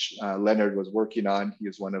data, which Leonard was working on. He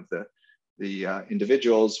was one of the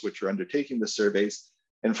individuals which were undertaking the surveys.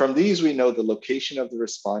 And from these, we know the location of the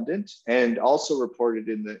respondent, and also reported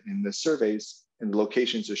in the surveys, and the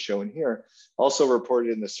locations are shown here, also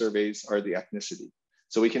reported in the surveys are the ethnicity.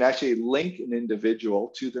 So we can actually link an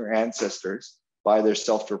individual to their ancestors by their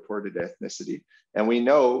self-reported ethnicity. And we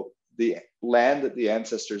know the land that the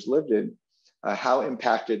ancestors lived in, how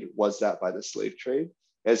impacted was that by the slave trade,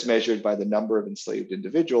 as measured by the number of enslaved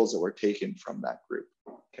individuals that were taken from that group,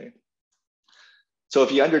 okay? So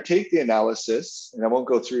if you undertake the analysis, and I won't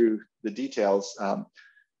go through the details,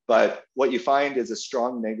 but what you find is a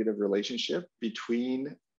strong negative relationship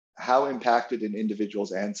between how impacted an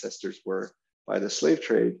individual's ancestors were by the slave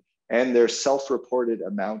trade and their self-reported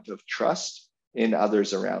amount of trust in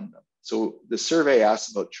others around them. So the survey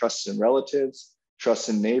asks about trust in relatives, trust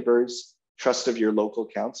in neighbors, trust of your local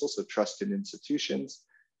council, so trust in institutions,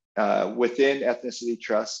 within ethnicity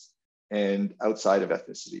trust and outside of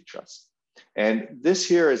ethnicity trust. And this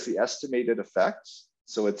here is the estimated effect.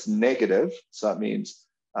 So it's negative. So that means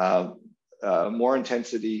more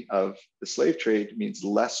intensity of the slave trade means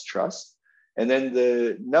less trust. And then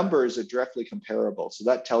the numbers are directly comparable. So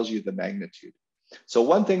that tells you the magnitude. So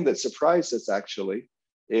one thing that surprised us actually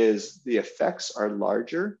is the effects are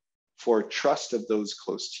larger for trust of those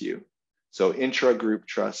close to you. So intra-group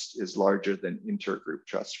trust is larger than intergroup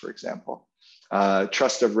trust, for example.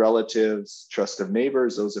 Trust of relatives, trust of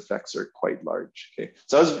neighbors, those effects are quite large. Okay,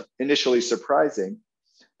 so that was initially surprising,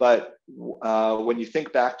 but when you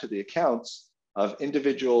think back to the accounts of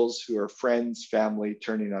individuals who are friends, family,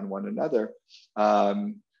 turning on one another,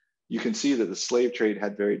 you can see that the slave trade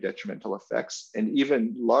had very detrimental effects and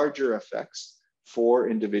even larger effects for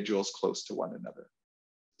individuals close to one another.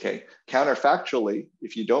 Okay, counterfactually,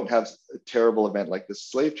 if you don't have a terrible event like the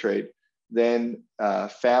slave trade, then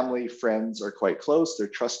family, friends are quite close, they're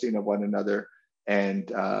trusting of one another, and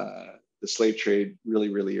the slave trade really,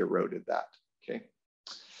 really eroded that, okay?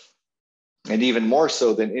 And even more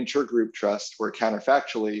so than intergroup trust, where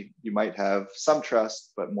counterfactually, you might have some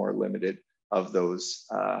trust, but more limited of those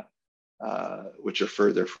which are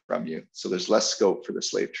further from you. So there's less scope for the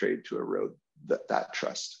slave trade to erode that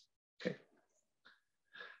trust, okay?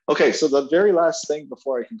 Okay, so the very last thing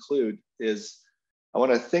before I conclude is I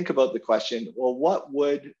want to think about the question, well, what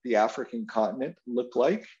would the African continent look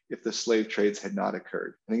like if the slave trades had not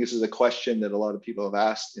occurred? I think this is a question that a lot of people have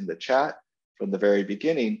asked in the chat from the very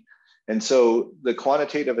beginning. And so the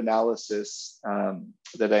quantitative analysis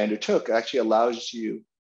that I undertook actually allows you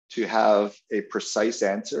to have a precise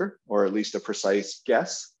answer, or at least a precise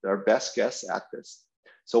guess, our best guess at this.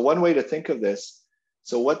 So one way to think of this,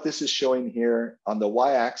 so what this is showing here on the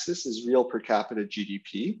y-axis is real per capita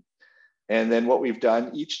GDP. And then what we've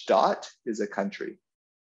done, each dot is a country.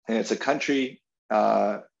 And it's a country,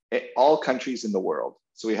 all countries in the world.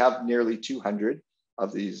 So we have nearly 200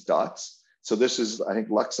 of these dots. So this is, I think,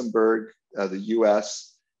 Luxembourg, the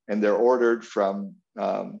US, and they're ordered from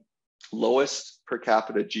lowest per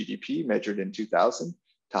capita GDP measured in 2000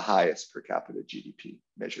 to highest per capita GDP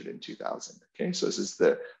measured in 2000. Okay, so this is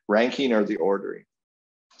the ranking or the ordering.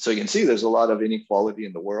 So you can see there's a lot of inequality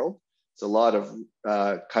in the world. It's a lot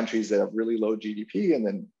of countries that have really low GDP, and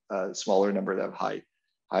then a smaller number that have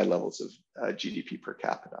high levels of GDP per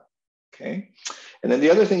capita. Okay, and then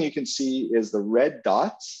the other thing you can see is the red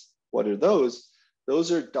dots. What are those?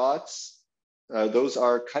 Those are dots. Those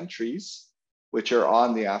are countries which are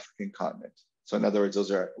on the African continent. So in other words,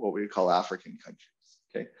 those are what we call African countries.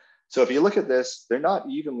 Okay, so if you look at this, they're not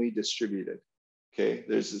evenly distributed. Okay,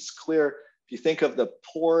 there's this clear. If you think of the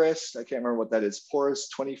poorest, I can't remember what that is,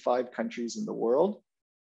 poorest 25 countries in the world,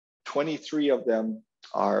 23 of them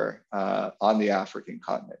are on the African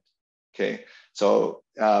continent. Okay, so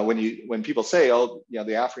when people say, oh, you know,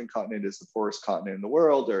 the African continent is the poorest continent in the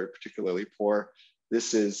world, or particularly poor,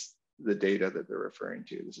 this is the data that they're referring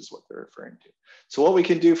to. This is what they're referring to. So what we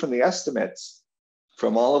can do from the estimates,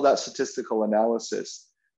 from all of that statistical analysis,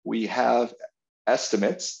 we have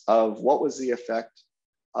estimates of what was the effect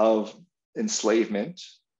of enslavement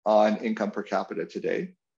on income per capita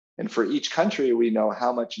today. And for each country, we know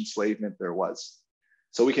how much enslavement there was.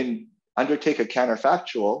 So we can undertake a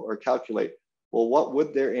counterfactual or calculate, well, what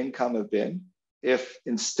would their income have been if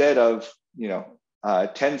instead of, you know,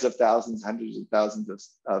 tens of thousands, hundreds of thousands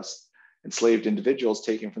of enslaved individuals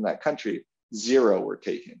taken from that country, 0 were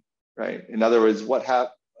taken, right? In other words, what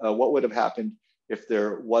would have happened if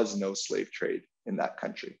there was no slave trade in that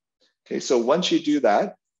country? Okay, so once you do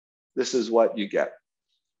that, this is what you get.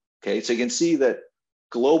 Okay, so you can see that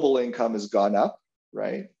global income has gone up,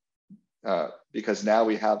 right? Because now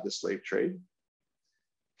we have the slave trade.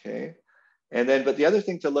 Okay, and then, but the other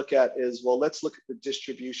thing to look at is, well, let's look at the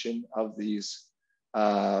distribution of these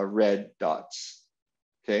red dots.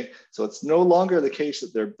 Okay, so it's no longer the case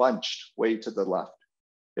that they're bunched way to the left.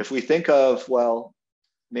 If we think of, well,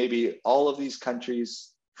 maybe all of these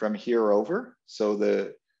countries from here over, so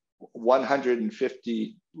the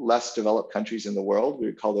 150 less developed countries in the world, we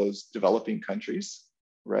would call those developing countries,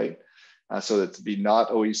 right? So that to be not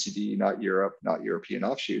OECD, not Europe, not European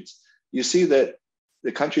offshoots. You see that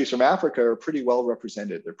the countries from Africa are pretty well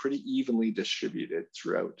represented. They're pretty evenly distributed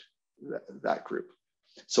throughout that group.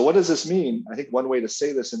 So what does this mean? I think one way to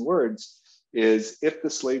say this in words is, if the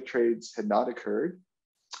slave trades had not occurred,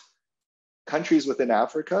 countries within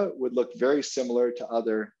Africa would look very similar to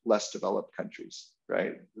other less developed countries,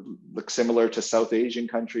 right? Look similar to South Asian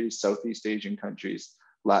countries, Southeast Asian countries,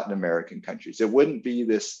 Latin American countries. It wouldn't be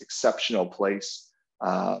this exceptional place,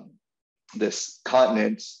 this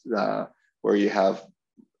continent where you have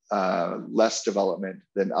less development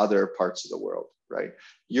than other parts of the world, right?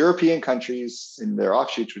 European countries in their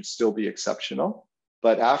offshoots would still be exceptional,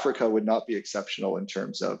 but Africa would not be exceptional in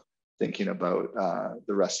terms of thinking about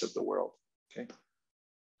the rest of the world. Okay.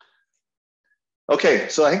 Okay,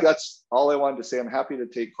 so I think that's all I wanted to say. I'm happy to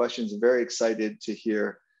take questions. I'm very excited to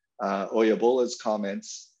hear Oyebola's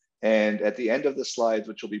comments. And at the end of the slides,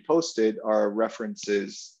 which will be posted, are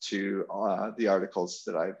references to the articles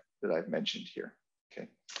that I've mentioned here. Okay,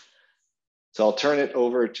 so I'll turn it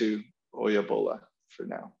over to Oyebola for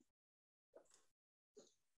now.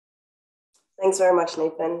 Thanks very much,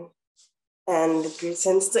 Nathan. And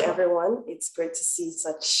greetings to everyone. It's great to see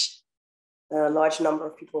such a large number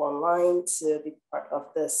of people online to be part of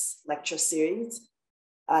this lecture series.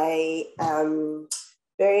 I am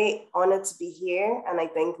very honored to be here, and I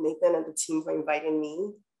thank Nathan and the team for inviting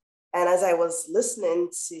me. And as I was listening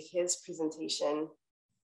to his presentation,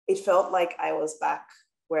 it felt like I was back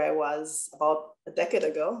where I was about a decade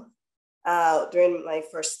ago, during my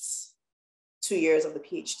first 2 years of the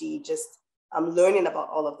PhD, just learning about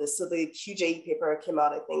all of this. So the QJE paper came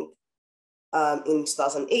out, I think, in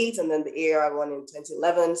 2008, and then the AR one in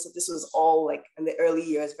 2011. So this was all like in the early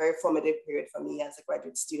years, very formative period for me as a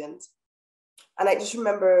graduate student. And I just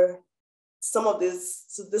remember some of this,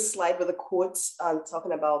 so this slide with the quotes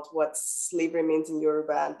talking about what slavery means in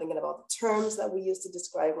Yoruba, and thinking about the terms that we use to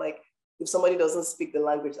describe, like, if somebody doesn't speak the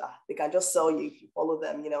language, they can just sell you if you follow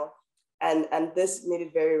them, you know? And this made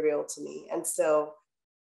it very real to me. And so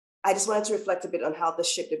I just wanted to reflect a bit on how this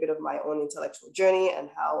shaped a bit of my own intellectual journey, and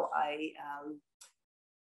how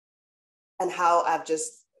I've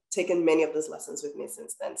just taken many of those lessons with me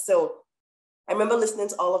since then. So I remember listening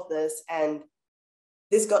to all of this, and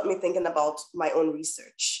this got me thinking about my own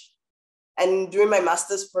research. And during my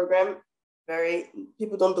master's program,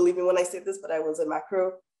 people don't believe me when I say this, but I was a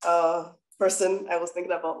macro person. I was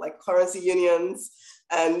thinking about like currency unions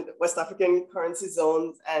and West African currency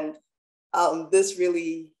zones. And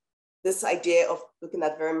this idea of looking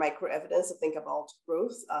at very micro evidence to think about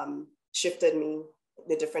growth shifted me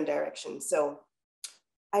in a different direction. So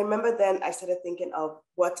I remember then I started thinking of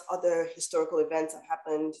what other historical events have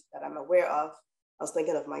happened that I'm aware of. I was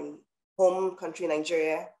thinking of my home country,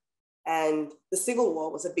 Nigeria, and the Civil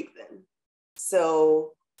War was a big thing.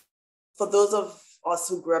 So for those of us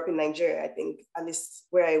who grew up in Nigeria, I think, at least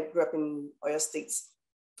where I grew up in Oyo State,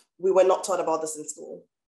 we were not taught about this in school.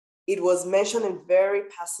 It was mentioned in very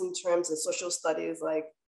passing terms in social studies, like,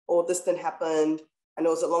 oh, this thing happened, and it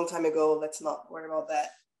was a long time ago, let's not worry about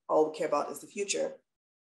that. All we care about is the future.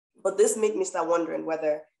 But this made me start wondering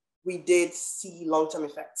whether we did see long-term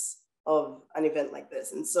effects of an event like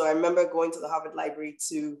this. And so I remember going to the Harvard Library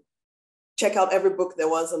to check out every book there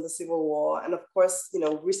was on the Civil War. And of course,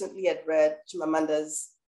 recently I'd read Chimamanda's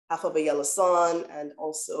Half of a Yellow Sun. And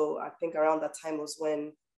also, I think around that time was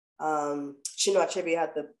when Chinua Achebe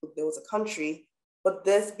had the book, There Was a Country. But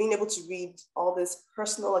this, being able to read all these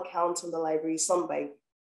personal accounts from the library, some by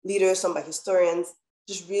leaders, some by historians,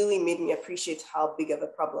 just really made me appreciate how big of a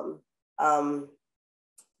problem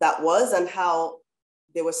that was, and how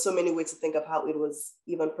there were so many ways to think of how it was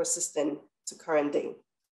even persistent to current day.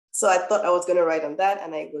 So I thought I was going to write on that,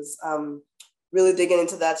 and I was really digging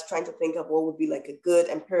into that, trying to think of what would be like a good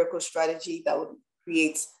empirical strategy that would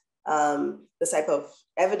create the type of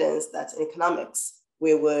evidence that in economics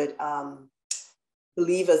we would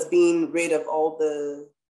believe as being rid of all the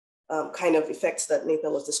kind of effects that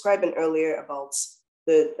Nathan was describing earlier about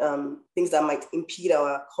the things that might impede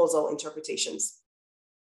our causal interpretations.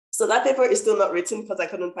 So that paper is still not written because I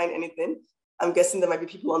couldn't find anything. I'm guessing there might be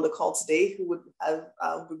people on the call today who would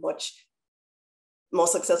have be much more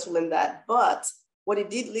successful in that. But what it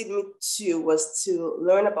did lead me to was to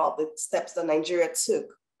learn about the steps that Nigeria took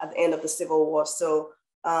at the end of the Civil War. So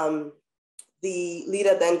the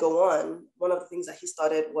leader then Gowon, one of the things that he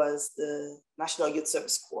started was the National Youth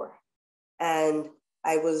Service Corps. And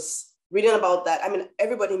I was reading about that. I mean,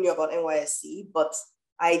 everybody knew about NYSC, but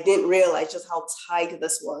I didn't realize just how tied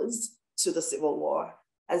this was to the Civil War.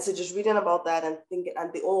 And so just reading about that and thinking,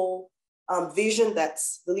 and the whole vision that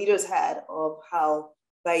the leaders had of how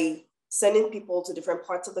by sending people to different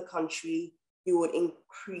parts of the country, you would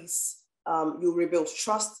increase, you rebuild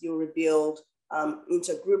trust, you rebuild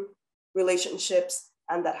intergroup relationships,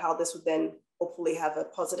 and that how this would then hopefully have a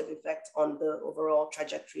positive effect on the overall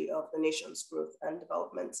trajectory of the nation's growth and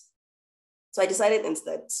development. So I decided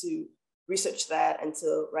instead to research that and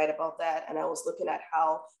to write about that. And I was looking at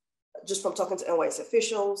how, just from talking to NYS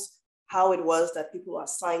officials, how it was that people are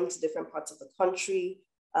assigned to different parts of the country,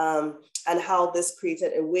 and how this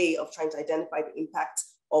created a way of trying to identify the impact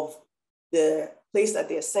of the place that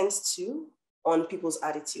they are sent to on people's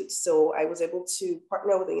attitudes. So I was able to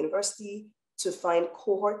partner with the university to find a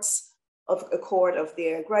cohort of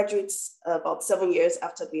their graduates about 7 years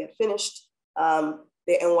after they had finished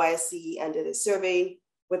their NYSC, and did a survey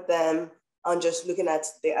with them on just looking at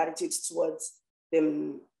their attitudes towards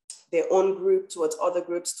them, their own group, towards other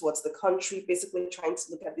groups, towards the country, basically trying to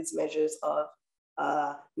look at these measures of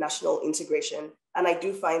national integration. And I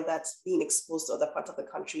do find that being exposed to other parts of the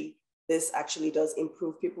country, this actually does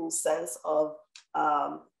improve people's sense of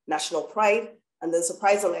national pride. And then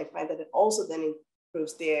surprisingly, I find that it also then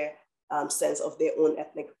improves their sense of their own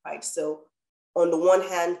ethnic pride. So on the one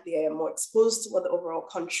hand, they are more exposed to what the overall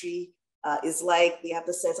country is like. They have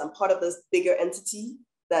the sense I'm part of this bigger entity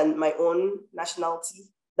than my own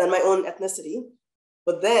nationality, than my own ethnicity.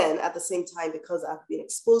 But then at the same time, because I've been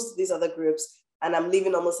exposed to these other groups and I'm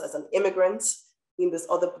living almost as an immigrant in these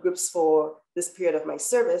other groups for this period of my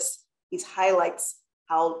service, it highlights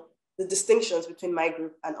how the distinctions between my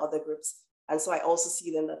group and other groups. And so I also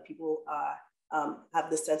see then that people have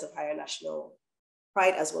this sense of higher national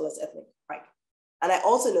pride as well as ethnic pride. And I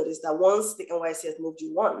also noticed that once the NYSC has moved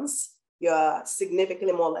you once, you're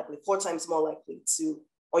significantly more likely, 4 times more likely to,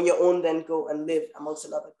 on your own, then go and live amongst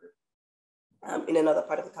another group in another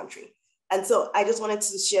part of the country. And so I just wanted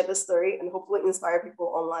to share this story and hopefully inspire people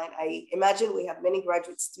online. I imagine we have many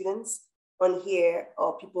graduate students on here,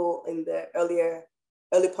 or people in the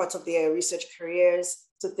early parts of their research careers,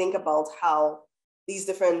 to think about how these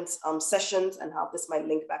different sessions and how this might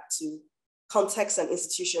link back to contexts and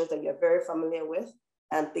institutions that you're very familiar with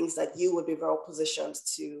and things that you would be well positioned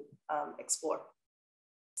to explore.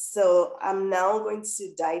 So I'm now going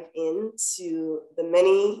to dive into the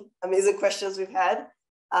many amazing questions we've had.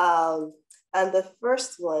 And the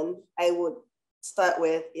first one I would start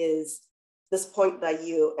with is this point that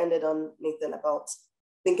you ended on, Nathan, about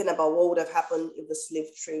thinking about what would have happened if the slave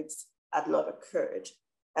trades had not occurred.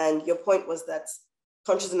 And your point was that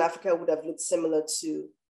countries in Africa would have looked similar to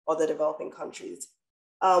other developing countries.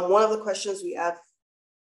 One of the questions we have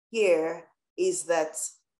here is that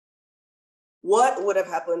what would have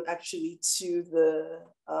happened actually to the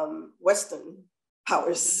Western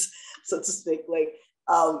powers, so to speak? Like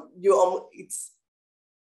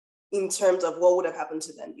in terms of what would have happened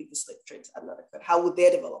to them if the slave trades had not occurred? How would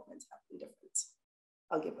their development have been different?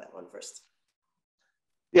 I'll give that one first.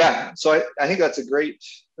 Yeah, so I think that's a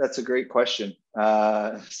great question.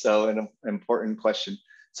 So an important question.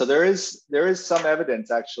 So there is some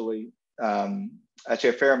evidence actually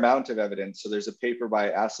a fair amount of evidence. So there's a paper by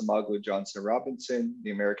Asimoglu, Johnson Robinson,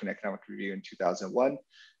 the American Economic Review in 2001,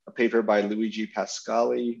 a paper by Luigi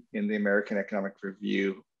Pascali in the American Economic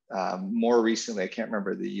Review more recently, I can't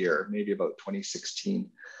remember the year, maybe about 2016.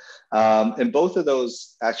 And both of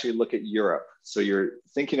those actually look at Europe. So you're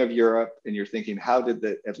thinking of Europe and you're thinking, how did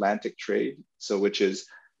the Atlantic trade? So which is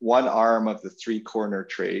one arm of the three-corner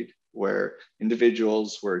trade, where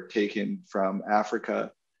individuals were taken from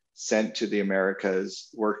Africa, sent to the Americas,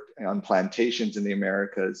 worked on plantations in the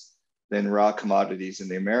Americas, then raw commodities in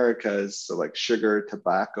the Americas, so like sugar,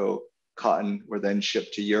 tobacco, cotton, were then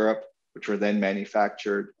shipped to Europe, which were then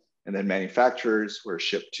manufactured, and then manufacturers were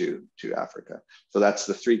shipped to Africa. So that's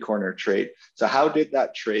the three-corner trade. So how did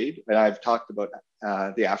that trade, and I've talked about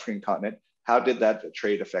the African continent, how did that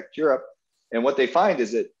trade affect Europe? And what they find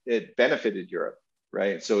is it benefited Europe,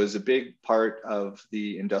 right? So as a big part of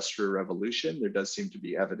the Industrial Revolution, there does seem to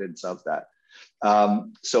be evidence of that.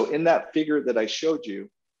 So in that figure that I showed you,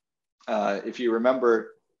 if you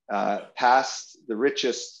remember, past the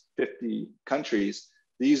richest 50 countries,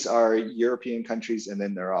 these are European countries and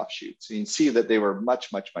then their offshoots. So you can see that they were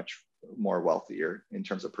much, much, much more wealthier in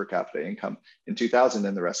terms of per capita income in 2000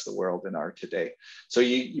 than the rest of the world and are today. So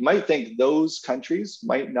you might think those countries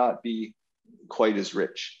might not be quite as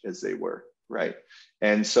rich as they were, right?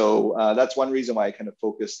 And so that's one reason why I kind of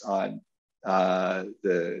focused on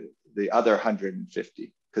the other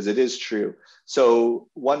 150, because it is true. So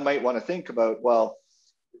one might want to think about, well,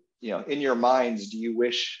 in your minds, do you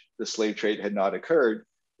wish the slave trade had not occurred?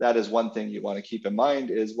 That is one thing you want to keep in mind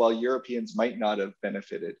is, well, Europeans might not have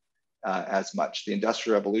benefited as much. The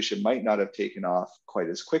Industrial Revolution might not have taken off quite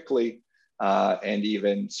as quickly. And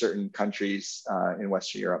even certain countries in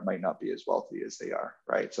Western Europe might not be as wealthy as they are,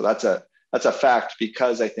 right? So that's a fact,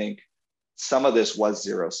 because I think some of this was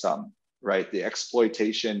zero sum, right? The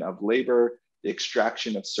exploitation of labor, the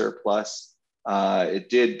extraction of surplus, it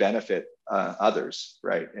did benefit others,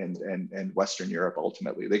 right? And Western Europe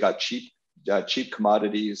ultimately, they got cheap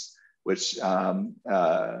commodities, which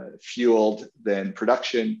fueled then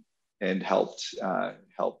production and helped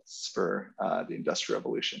spur the Industrial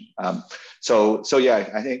Revolution. So yeah,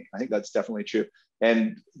 I think that's definitely true.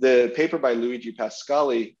 And the paper by Luigi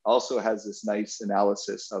Pascali also has this nice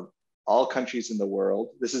analysis of all countries in the world.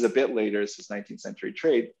 This is a bit later, this is 19th century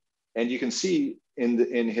trade. And you can see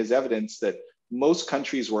in his evidence that most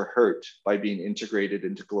countries were hurt by being integrated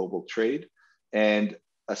into global trade. And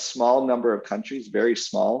a small number of countries, very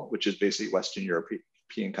small, which is basically Western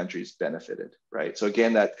European countries, benefited, right? So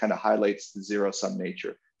again, that kind of highlights the zero-sum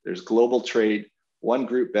nature. There's global trade, one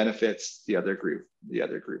group benefits, the other group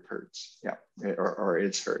hurts, yeah, or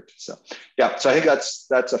is hurt. So yeah, so I think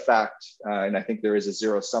that's a fact, and I think there is a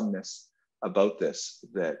zero-sumness about this.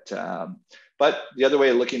 But the other way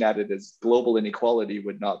of looking at it is global inequality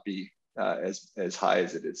would not be as high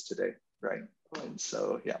as it is today, right? And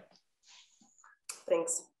so yeah.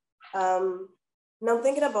 Thanks. Now I'm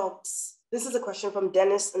thinking about, this is a question from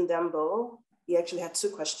Dennis Ndembo. He actually had two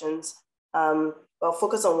questions. But I'll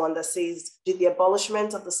focus on one that says, did the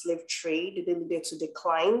abolishment of the slave trade, did it lead to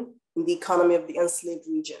decline in the economy of the enslaved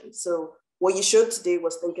region? So what you showed today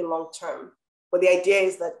was thinking long-term, but the idea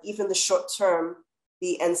is that even the short term,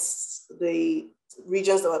 the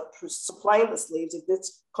regions that were supplying the slaves, if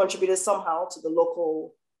this contributed somehow to the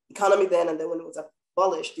local economy then, and then when it was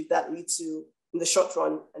abolished, did that lead to, in the short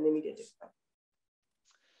run, an immediate decline?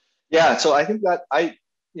 Yeah, so I think that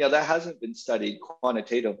that hasn't been studied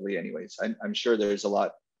quantitatively anyways. I'm sure there's a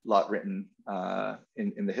lot written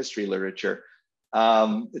in the history literature.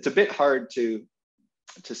 It's a bit hard to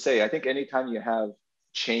say. I think anytime you have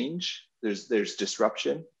change, there's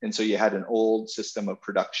disruption. And so you had an old system of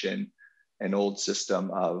production, an old system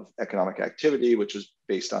of economic activity, which was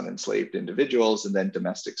based on enslaved individuals, and then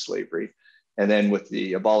domestic slavery. And then with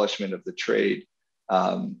the abolishment of the trade,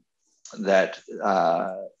 that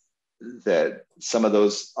some of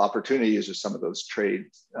those opportunities or some of those trade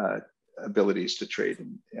abilities to trade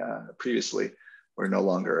previously were no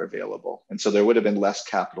longer available. And so there would have been less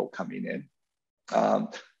capital coming in.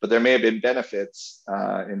 But there may have been benefits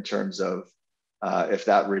in terms of if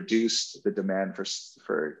that reduced the demand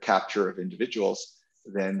for capture of individuals,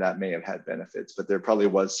 then that may have had benefits, but there probably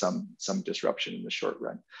was some disruption in the short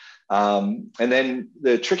run. And then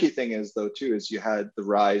the tricky thing is, though, too, is you had the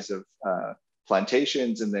rise of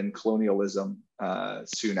plantations and then colonialism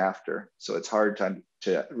soon after. So it's hard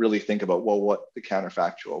to really think about, well, what the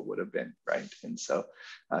counterfactual would have been, right? And so,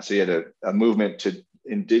 so you had a movement to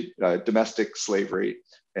domestic slavery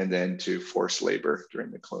and then to forced labor during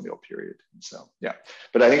the colonial period. And so, yeah,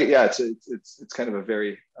 but I think, yeah, it's kind of a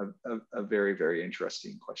very very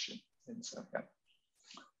interesting question. And so, yeah.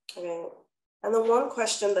 Okay, and the one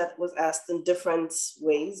question that was asked in different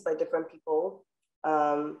ways by different people.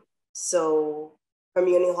 So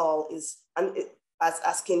Hermione Hall is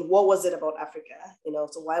asking, what was it about Africa? You know,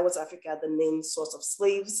 so why was Africa the main source of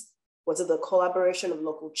slaves? Was it the collaboration of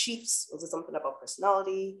local chiefs? Was it something about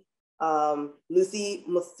personality? Luthi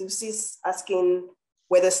Muthusis asking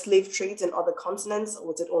whether slave trades in other continents, or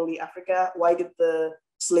was it only Africa? Why did the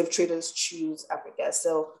slave traders choose Africa?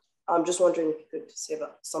 So I'm just wondering if you could say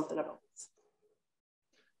something about this.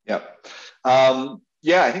 Yeah.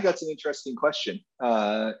 Yeah, I think that's an interesting question.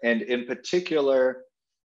 And in particular,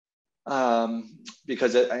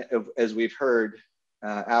 because as we've heard,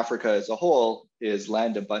 Africa as a whole is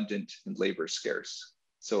land abundant and labor scarce.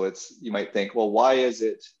 So you might think, well, why is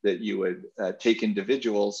it that you would take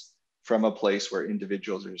individuals from a place where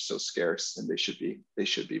individuals are so scarce and they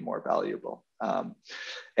should be more valuable?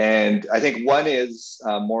 And I think one is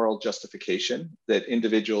moral justification, that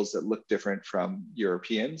individuals that look different from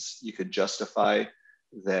Europeans, you could justify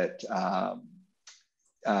that,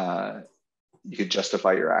 you could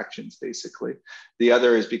justify your actions, basically. The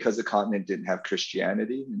other is because the continent didn't have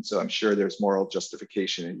Christianity. And so I'm sure there's moral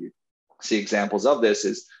justification. And you see examples of this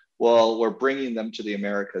is, well, we're bringing them to the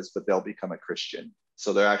Americas, but they'll become a Christian.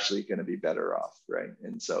 So they're actually going to be better off, right?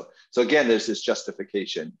 And so again, there's this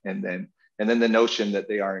justification. And then the notion that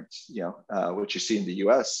they aren't, what you see in the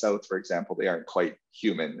US South, for example, they aren't quite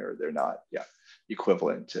human, or they're not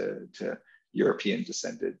equivalent to European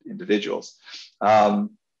descended individuals.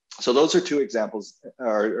 So those are two examples,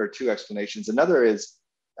 or two explanations. Another is,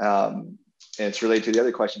 and it's related to the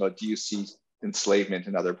other question about, do you see enslavement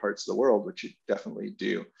in other parts of the world, which you definitely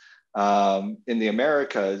do. In the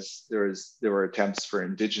Americas, there were attempts for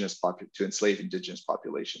to enslave indigenous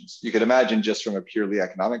populations. You could imagine, just from a purely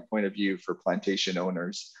economic point of view, for plantation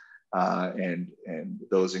owners and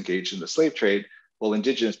those engaged in the slave trade, well,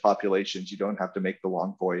 indigenous populations, you don't have to make the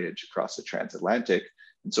long voyage across the transatlantic.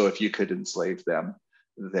 And so if you could enslave them,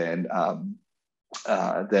 then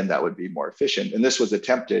that would be more efficient. And this was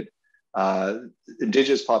attempted.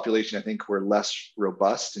 Indigenous population, I think, were less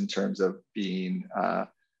robust in terms of being,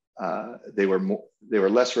 they were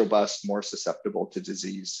less robust, more susceptible to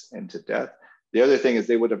disease and to death. The other thing is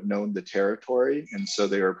they would have known the territory, and so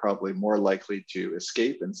they were probably more likely to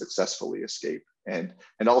escape and successfully escape. And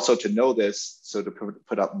also to know this, so to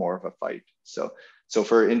put up more of a fight. So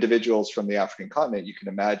for individuals from the African continent, you can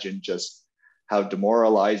imagine just how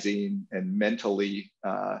demoralizing and mentally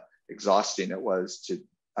exhausting it was to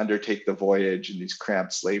undertake the voyage in these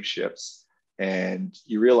cramped slave ships. And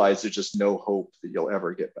you realize there's just no hope that you'll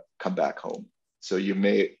ever come back home. So you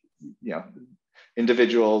may,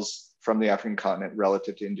 individuals from the African continent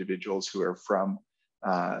relative to individuals who are from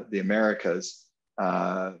the Americas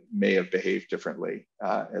may have behaved differently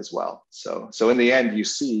as well. So in the end, you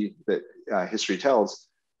see that history tells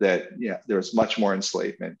that there's much more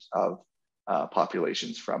enslavement of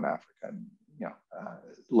populations from Africa. And,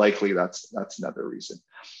 likely that's another reason.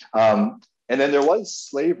 And then there was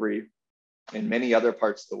slavery in many other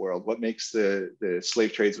parts of the world. What makes the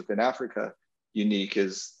slave trades within Africa unique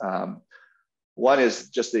is, one is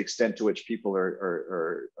just the extent to which people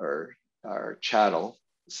are chattel.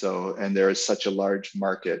 So, and there is such a large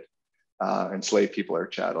market, enslaved people are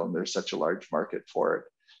chattel, and there's such a large market for it.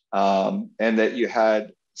 And that you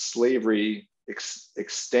had slavery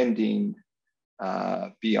extending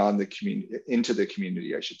beyond the community, into the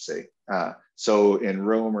community, I should say. So in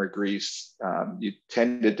Rome or Greece, you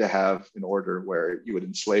tended to have an order where you would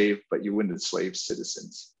enslave, but you wouldn't enslave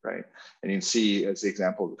citizens, right? And you can see, as the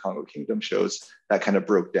example of the Congo Kingdom shows, that kind of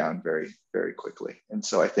broke down very, very quickly. And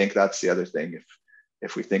so I think that's the other thing,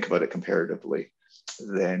 if we think about it comparatively,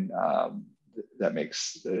 then that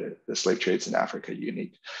makes the slave trades in Africa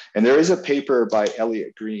unique. And there is a paper by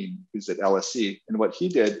Elliot Green, who's at LSE. And what he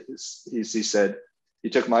did is he said, he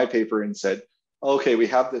took my paper and said, okay, we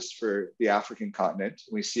have this for the African continent.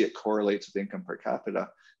 We see it correlates with income per capita,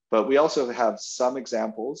 but we also have some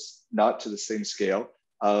examples, not to the same scale,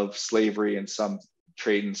 of slavery and some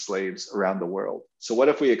trade in slaves around the world. So what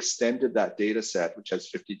if we extended that data set, which has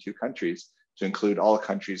 52 countries, to include all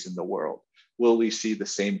countries in the world? Will we see the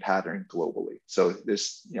same pattern globally? So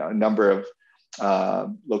there's a number of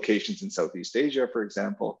locations in Southeast Asia, for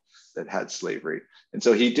example, that had slavery. And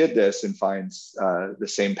so he did this and finds the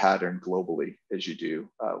same pattern globally as you do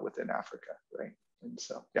within Africa, right? And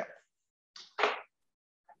so, yeah.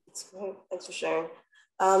 That's great. Thanks for sharing.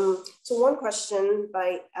 So one question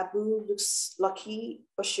by Abu Lucky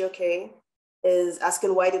Oshioke is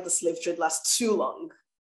asking, why did the slave trade last too long?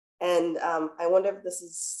 And I wonder if this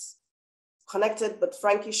is connected, but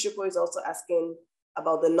Frankie Shupo is also asking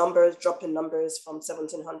about the numbers, drop in numbers from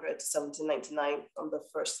 1700 to 1799 from the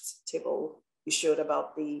first table you showed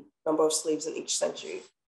about the number of slaves in each century.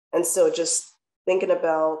 And so just thinking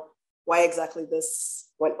about why exactly this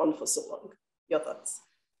went on for so long. Your thoughts?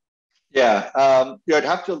 Yeah, I'd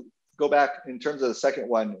have to go back in terms of the second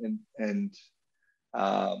one and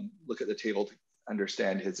look at the table to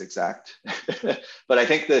understand his exact, but I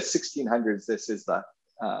think the 1600s, this is the,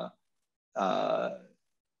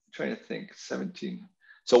 trying to think, 17.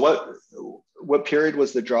 So what period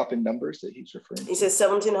was the drop in numbers that he's referring to? He says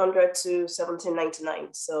 1700 to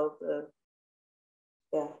 1799. So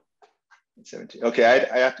yeah. 17. Okay,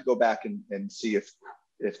 I have to go back and see if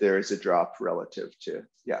there is a drop relative to,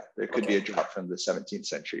 yeah, there could be a drop from the 17th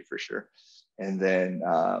century for sure. And then,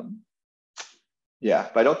 yeah,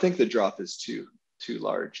 but I don't think the drop is too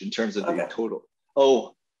large in terms of the total.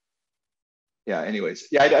 Oh, yeah, anyways.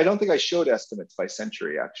 Yeah, I don't think I showed estimates by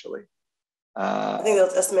century, actually. I think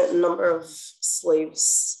they'll estimate number of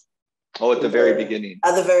slaves. Oh, at the very beginning.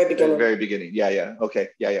 At the very beginning. At the very beginning. Yeah. Okay.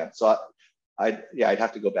 Yeah. So I'd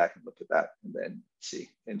have to go back and look at that and then see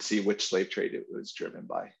which slave trade it was driven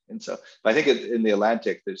by. And so, but I think in the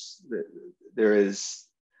Atlantic, that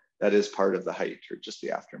is part of the height, or just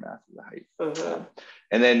the aftermath of the height. Mm-hmm.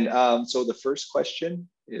 And then, so the first question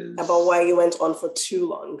is about why you went on for too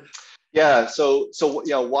long. Yeah. So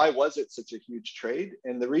why was it such a huge trade?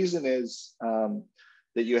 And the reason is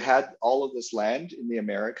that you had all of this land in the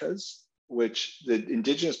Americas, which the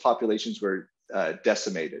indigenous populations were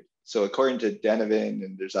decimated. So according to Denovan,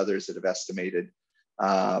 and there's others that have estimated,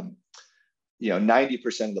 90%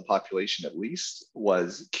 of the population at least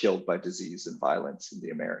was killed by disease and violence in the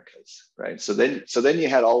Americas, right? So then you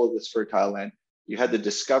had all of this fertile land. You had the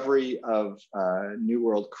discovery of New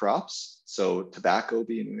World crops, so tobacco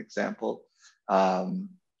being an example,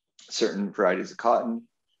 certain varieties of cotton,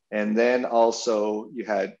 and then also you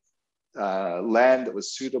had land that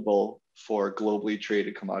was suitable for globally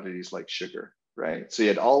traded commodities like sugar, right? So you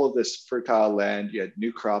had all of this fertile land, you had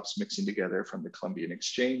new crops mixing together from the Columbian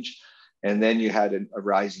Exchange, and then you had a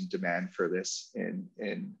rising demand for this in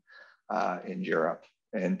Europe,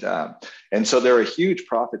 and so there were huge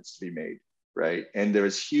profits to be made, right? And there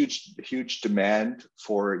was huge demand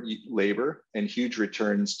for labor and huge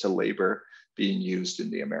returns to labor being used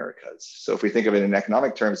in the Americas. So if we think of it in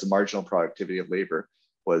economic terms, the marginal productivity of labor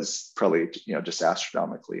was probably just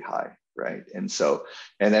astronomically high, right? And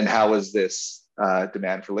then how was this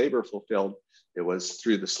demand for labor fulfilled? It was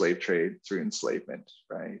through the slave trade, through enslavement,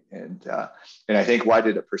 right? And I think, why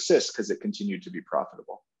did it persist? Because it continued to be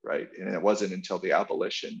profitable, right? And it wasn't until the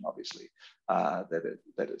abolition, obviously, that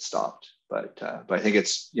it stopped. But I think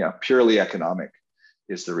it's purely economic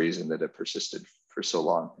is the reason that it persisted for so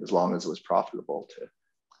long as it was profitable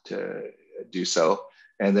to do so.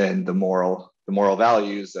 And then the moral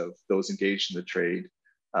values of those engaged in the trade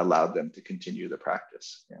allowed them to continue the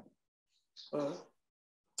practice. Yeah.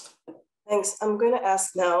 Thanks. I'm going to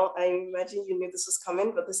ask now, I imagine you knew this was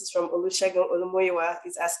coming, but this is from Olusegun Olumoyiwa.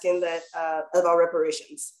 He's asking that about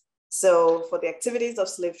reparations. So for the activities of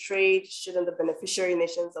slave trade, shouldn't the beneficiary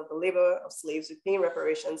nations of the labor of slaves be paying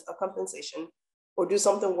reparations or compensation, or do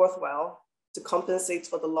something worthwhile to compensate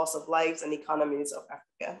for the loss of lives and economies of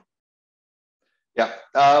Africa? Yeah.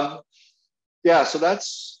 So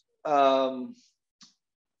that's a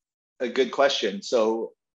good question.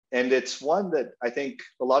 And it's one that I think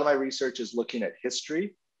a lot of my research is looking at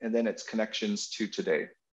history and then its connections to today.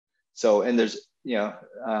 So, and there's, a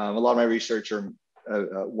lot of my research, or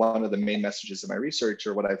one of the main messages of my research,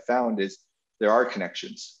 or what I've found, is there are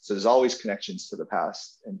connections. So there's always connections to the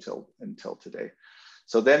past until today.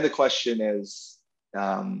 So then the question is,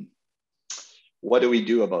 what do we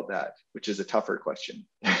do about that? Which is a tougher question.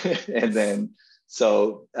 And then,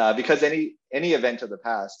 because any event of the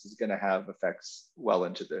past is going to have effects well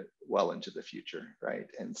into the future,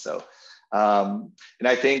 right? And so, and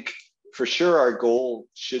I think for sure our goal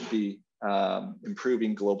should be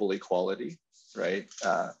improving global equality, right?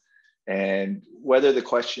 And whether the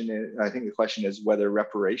question is whether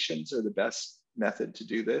reparations are the best method to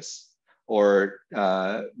do this, or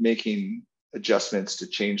making adjustments to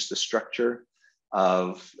change the structure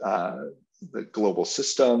of the global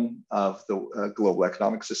system, of the global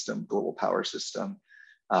economic system, global power system,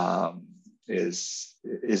 is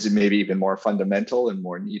maybe even more fundamental and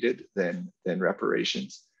more needed than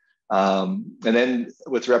reparations. And then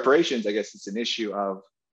with reparations, I guess it's an issue of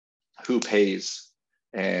who pays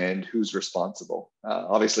and who's responsible.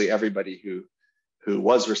 Obviously, everybody who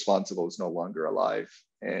was responsible is no longer alive,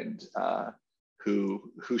 and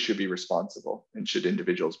who should be responsible, and should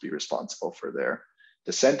individuals be responsible for their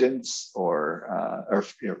descendants or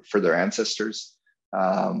for their ancestors,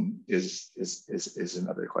 is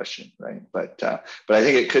another question, right? But I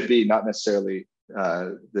think it could be not necessarily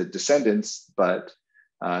the descendants, but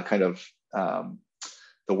kind of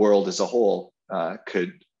the world as a whole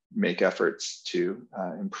could make efforts to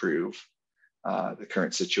improve the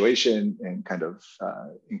current situation and kind of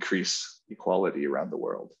increase equality around the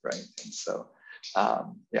world, right? And so,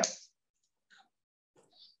 yeah.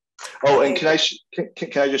 Oh, and can I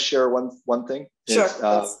just share one thing? Sure.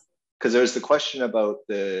 Because there's the question about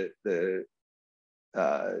the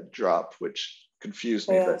drop, which confused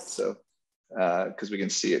me, but so because we can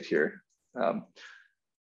see it here.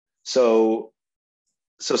 So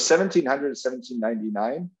 1700 to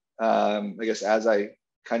 1799. I guess as I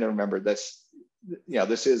kind of remember this,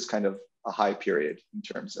 this is kind of a high period in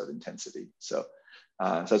terms of intensity. So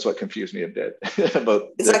that's what confused me a bit about.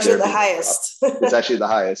 It's actually the highest. It's actually the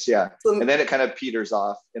highest, yeah. And then it kind of peters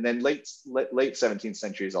off, and then late 17th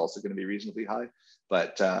century is also going to be reasonably high,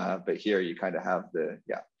 but here you kind of have the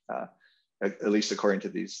at least according to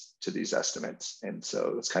these estimates, and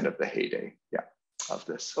so it's kind of the heyday, of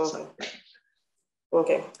this. Okay. So.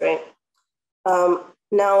 Okay, great.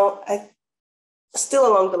 Now, still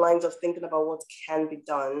along the lines of thinking about what can be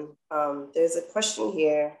done, there's a question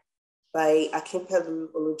here by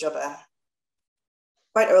Akinpelu Olujoba,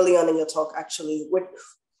 quite early on in your talk, actually, with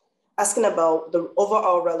asking about the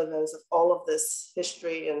overall relevance of all of this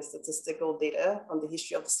history and statistical data on the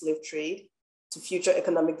history of the slave trade to future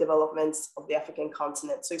economic developments of the African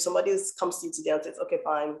continent. So if somebody comes to you today and says, okay,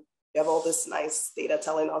 fine, you have all this nice data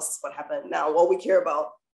telling us what happened. Now, what we care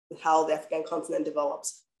about is how the African continent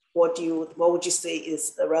develops. What would you say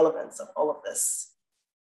is the relevance of all of this?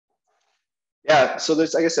 Yeah, so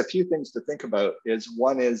there's, I guess, a few things to think about.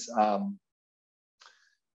 One is,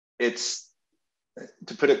 it's,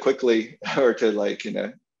 to put it quickly, or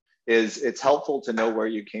to it's helpful to know where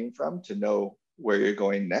you came from, to know where you're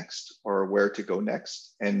going next or where to go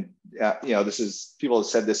next. And, people have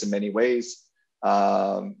said this in many ways.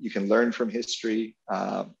 You can learn from history.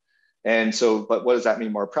 And so, but what does that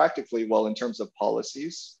mean more practically? Well, in terms of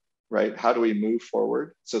policies, right? How do we move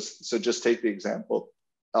forward? So just take the example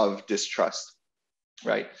of distrust,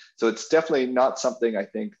 right? So it's definitely not something I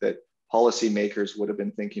think that policymakers would have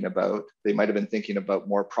been thinking about. They might have been thinking about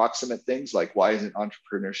more proximate things, like why isn't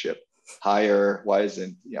entrepreneurship higher? Why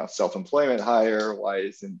isn't self-employment higher? Why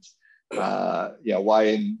isn't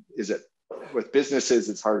is it with businesses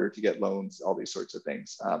it's harder to get loans? All these sorts of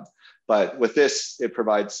things. But with this, it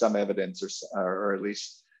provides some evidence, or at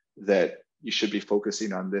least that you should be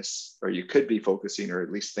focusing on this, or you could be focusing, or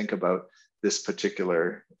at least think about this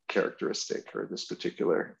particular characteristic or this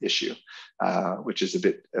particular issue, which is a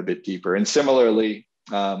bit deeper. And similarly,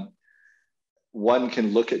 one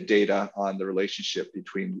can look at data on the relationship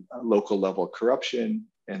between local level corruption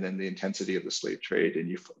and then the intensity of the slave trade, and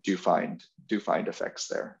you do find effects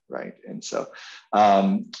there, right? And so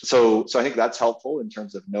I think that's helpful in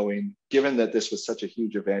terms of knowing, given that this was such a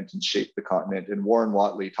huge event and shaped the continent. And Warren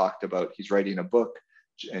Watley talked about, he's writing a book,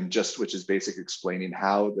 and which is basically explaining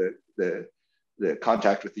how the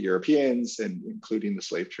contact with the Europeans, and including the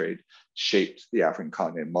slave trade, shaped the African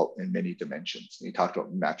continent in many dimensions. And he talked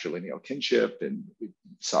about matrilineal kinship, and we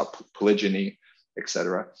saw polygyny,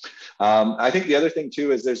 etc. I think the other thing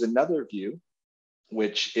too is there's another view,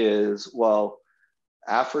 which is, well,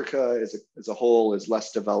 Africa as a whole is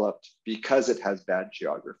less developed because it has bad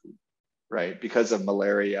geography, right? Because of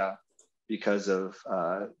malaria, because of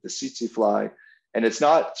the tsetse fly. And it's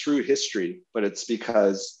not through history, but it's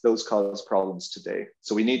because those cause problems today.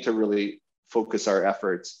 So we need to really focus our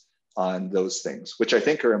efforts on those things, which I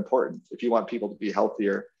think are important. If you want people to be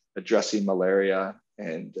healthier, addressing malaria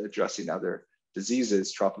and addressing other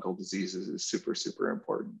diseases, tropical diseases, is super, super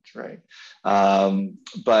important, right?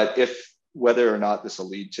 But whether or not this will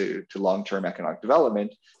lead to long-term economic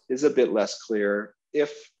development is a bit less clear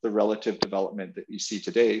if the relative development that you see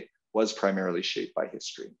today was primarily shaped by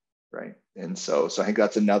history, right? And so I think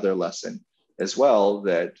that's another lesson as well,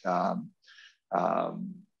 that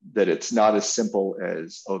that it's not as simple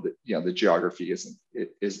as, the geography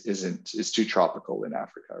is too tropical in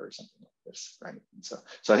Africa or something like this, right? And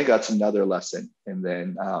so I think that's another lesson. And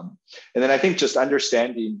then I think just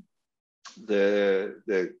understanding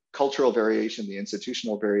the cultural variation, the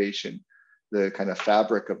institutional variation, the kind of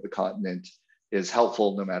fabric of the continent is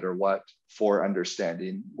helpful no matter what for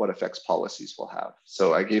understanding what effects policies will have.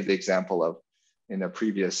 So I gave the example of in a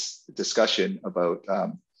previous discussion about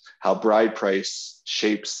how bride price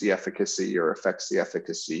shapes the efficacy or affects the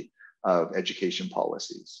efficacy of education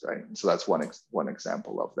policies, right? And so that's one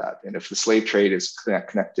example of that. And if the slave trade is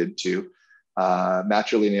connected to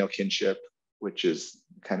matrilineal kinship, which is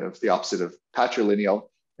kind of the opposite of patrilineal,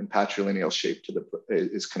 and patrilineal shape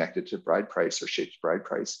is connected to bride price or shapes bride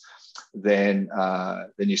price, then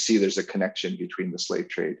you see there's a connection between the slave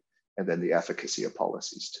trade and then the efficacy of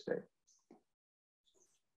policies today.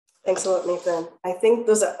 Thanks a lot, Nathan. I think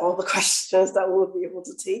those are all the questions that we'll be able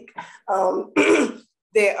to take. I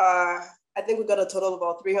think we got a total of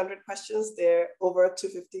about 300 questions. There are over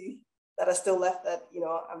 250 that are still left that,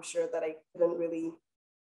 I'm sure that I couldn't really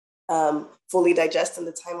fully digest in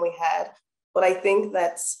the time we had. But I think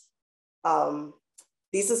that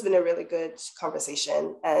this has been a really good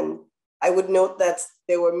conversation. And I would note that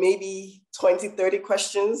there were maybe 20, 30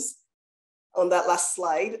 questions on that last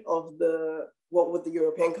slide of what would the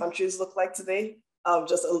European countries look like today.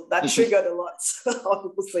 That triggered a lot of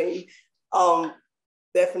people saying,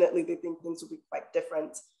 definitely they think things will be quite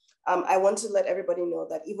different. I want to let everybody know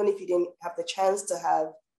that even if you didn't have the chance to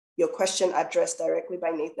have your question addressed directly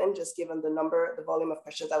by Nathan, just given the volume of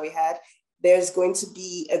questions that we had, there's going to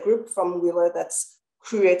be a group from Wheeler that's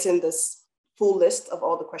creating this full list of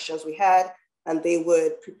all the questions we had, and they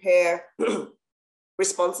would prepare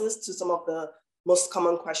responses to some of the most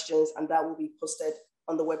common questions, and that will be posted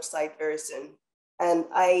on the website very soon. And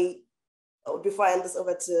before I hand this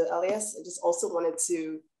over to Elias, I just also wanted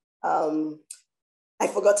to, I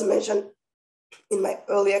forgot to mention in my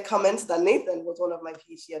earlier comments that Nathan was one of my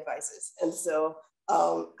PhD advisors. And so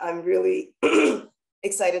I'm really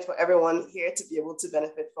excited for everyone here to be able to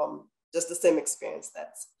benefit from just the same experience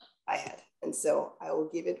that I had. And so I will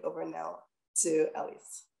give it over now to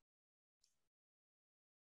Elias.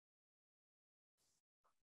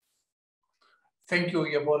 Thank you,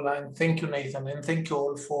 Oyebola, and thank you, Nathan, and thank you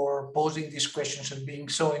all for posing these questions and being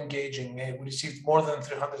so engaging. We received more than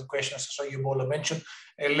 300 questions, as Oyebola mentioned.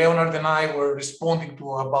 Leonard and I were responding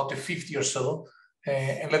to about 50 or so.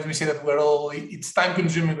 And let me say that it's time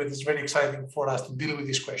consuming, but it's very exciting for us to deal with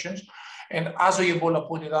these questions. And as Oyebola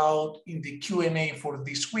pointed out in the Q&A for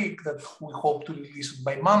this week that we hope to release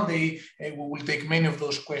by Monday, we will take many of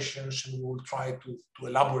those questions and we will try to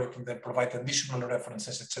elaborate on them, provide additional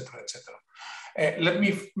references, etc., etc. Let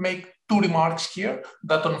me make two remarks here,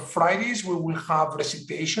 that on Fridays we will have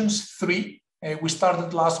recitations, 3. We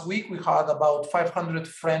started last week, we had about 500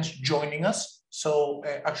 friends joining us. So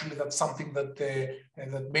actually that's something that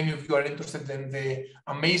many of you are interested in. The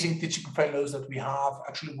amazing teaching fellows that we have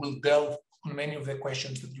actually will delve on many of the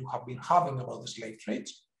questions that you have been having about the slave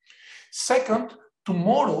trades. Second,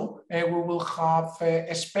 tomorrow we will have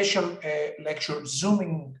a special lecture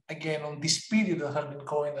zooming again on this period that has been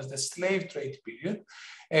coined as the slave trade period,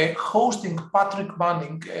 hosting Patrick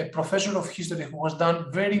Manning, a professor of history who has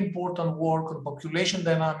done very important work on population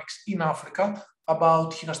dynamics in Africa.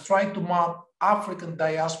 He has tried to map African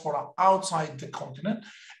diaspora outside the continent,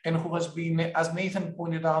 and who has been, as Nathan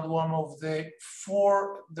pointed out, one of the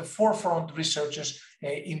forefront researchers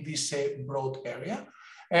in this broad area.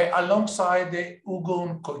 Alongside Ugo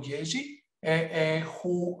Nkogezi,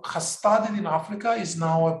 who has studied in Africa, is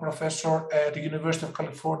now a professor at the University of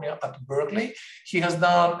California at Berkeley. He has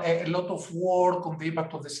done a lot of work on the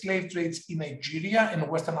impact of the slave trades in Nigeria and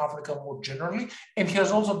Western Africa more generally. And he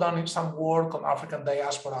has also done some work on African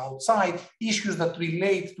diaspora outside, issues that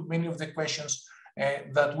relate to many of the questions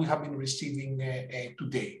that we have been receiving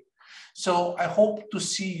today. So I hope to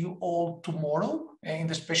see you all tomorrow in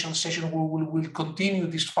the special session where we will continue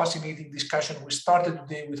this fascinating discussion we started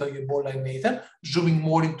today with Oyebola and Nathan, zooming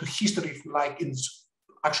more into history, if you like, in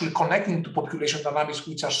actually connecting to population dynamics,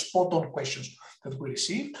 which are spot-on questions that we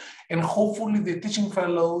receive. And hopefully the teaching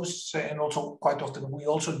fellows, and also quite often we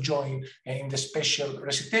also join in the special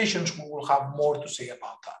recitations, we will have more to say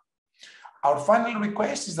about that. Our final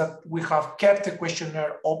request is that we have kept the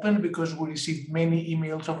questionnaire open because we received many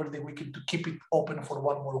emails over the weekend to keep it open for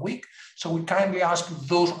one more week. So we kindly ask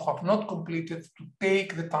those who have not completed to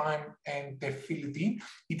take the time and fill it in.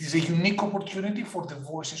 It is a unique opportunity for the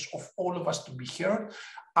voices of all of us to be heard.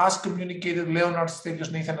 As communicated, Leonard,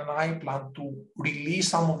 Stelios, Nathan, and I plan to release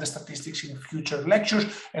some of the statistics in future lectures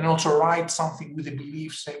and also write something with the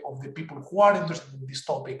beliefs of the people who are interested in this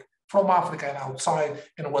topic from Africa and outside,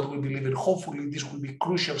 and what we believe in. Hopefully, this will be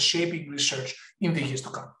crucial, shaping research in the years to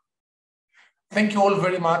come. Thank you all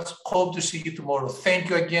very much. Hope to see you tomorrow. Thank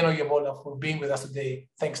you again, Oyebola, for being with us today.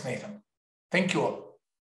 Thanks, Nathan. Thank you all.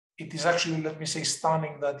 It is actually, let me say,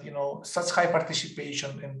 stunning that, such high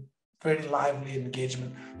participation and very lively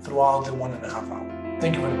engagement throughout the 1.5 hours.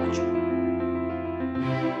 Thank you very much.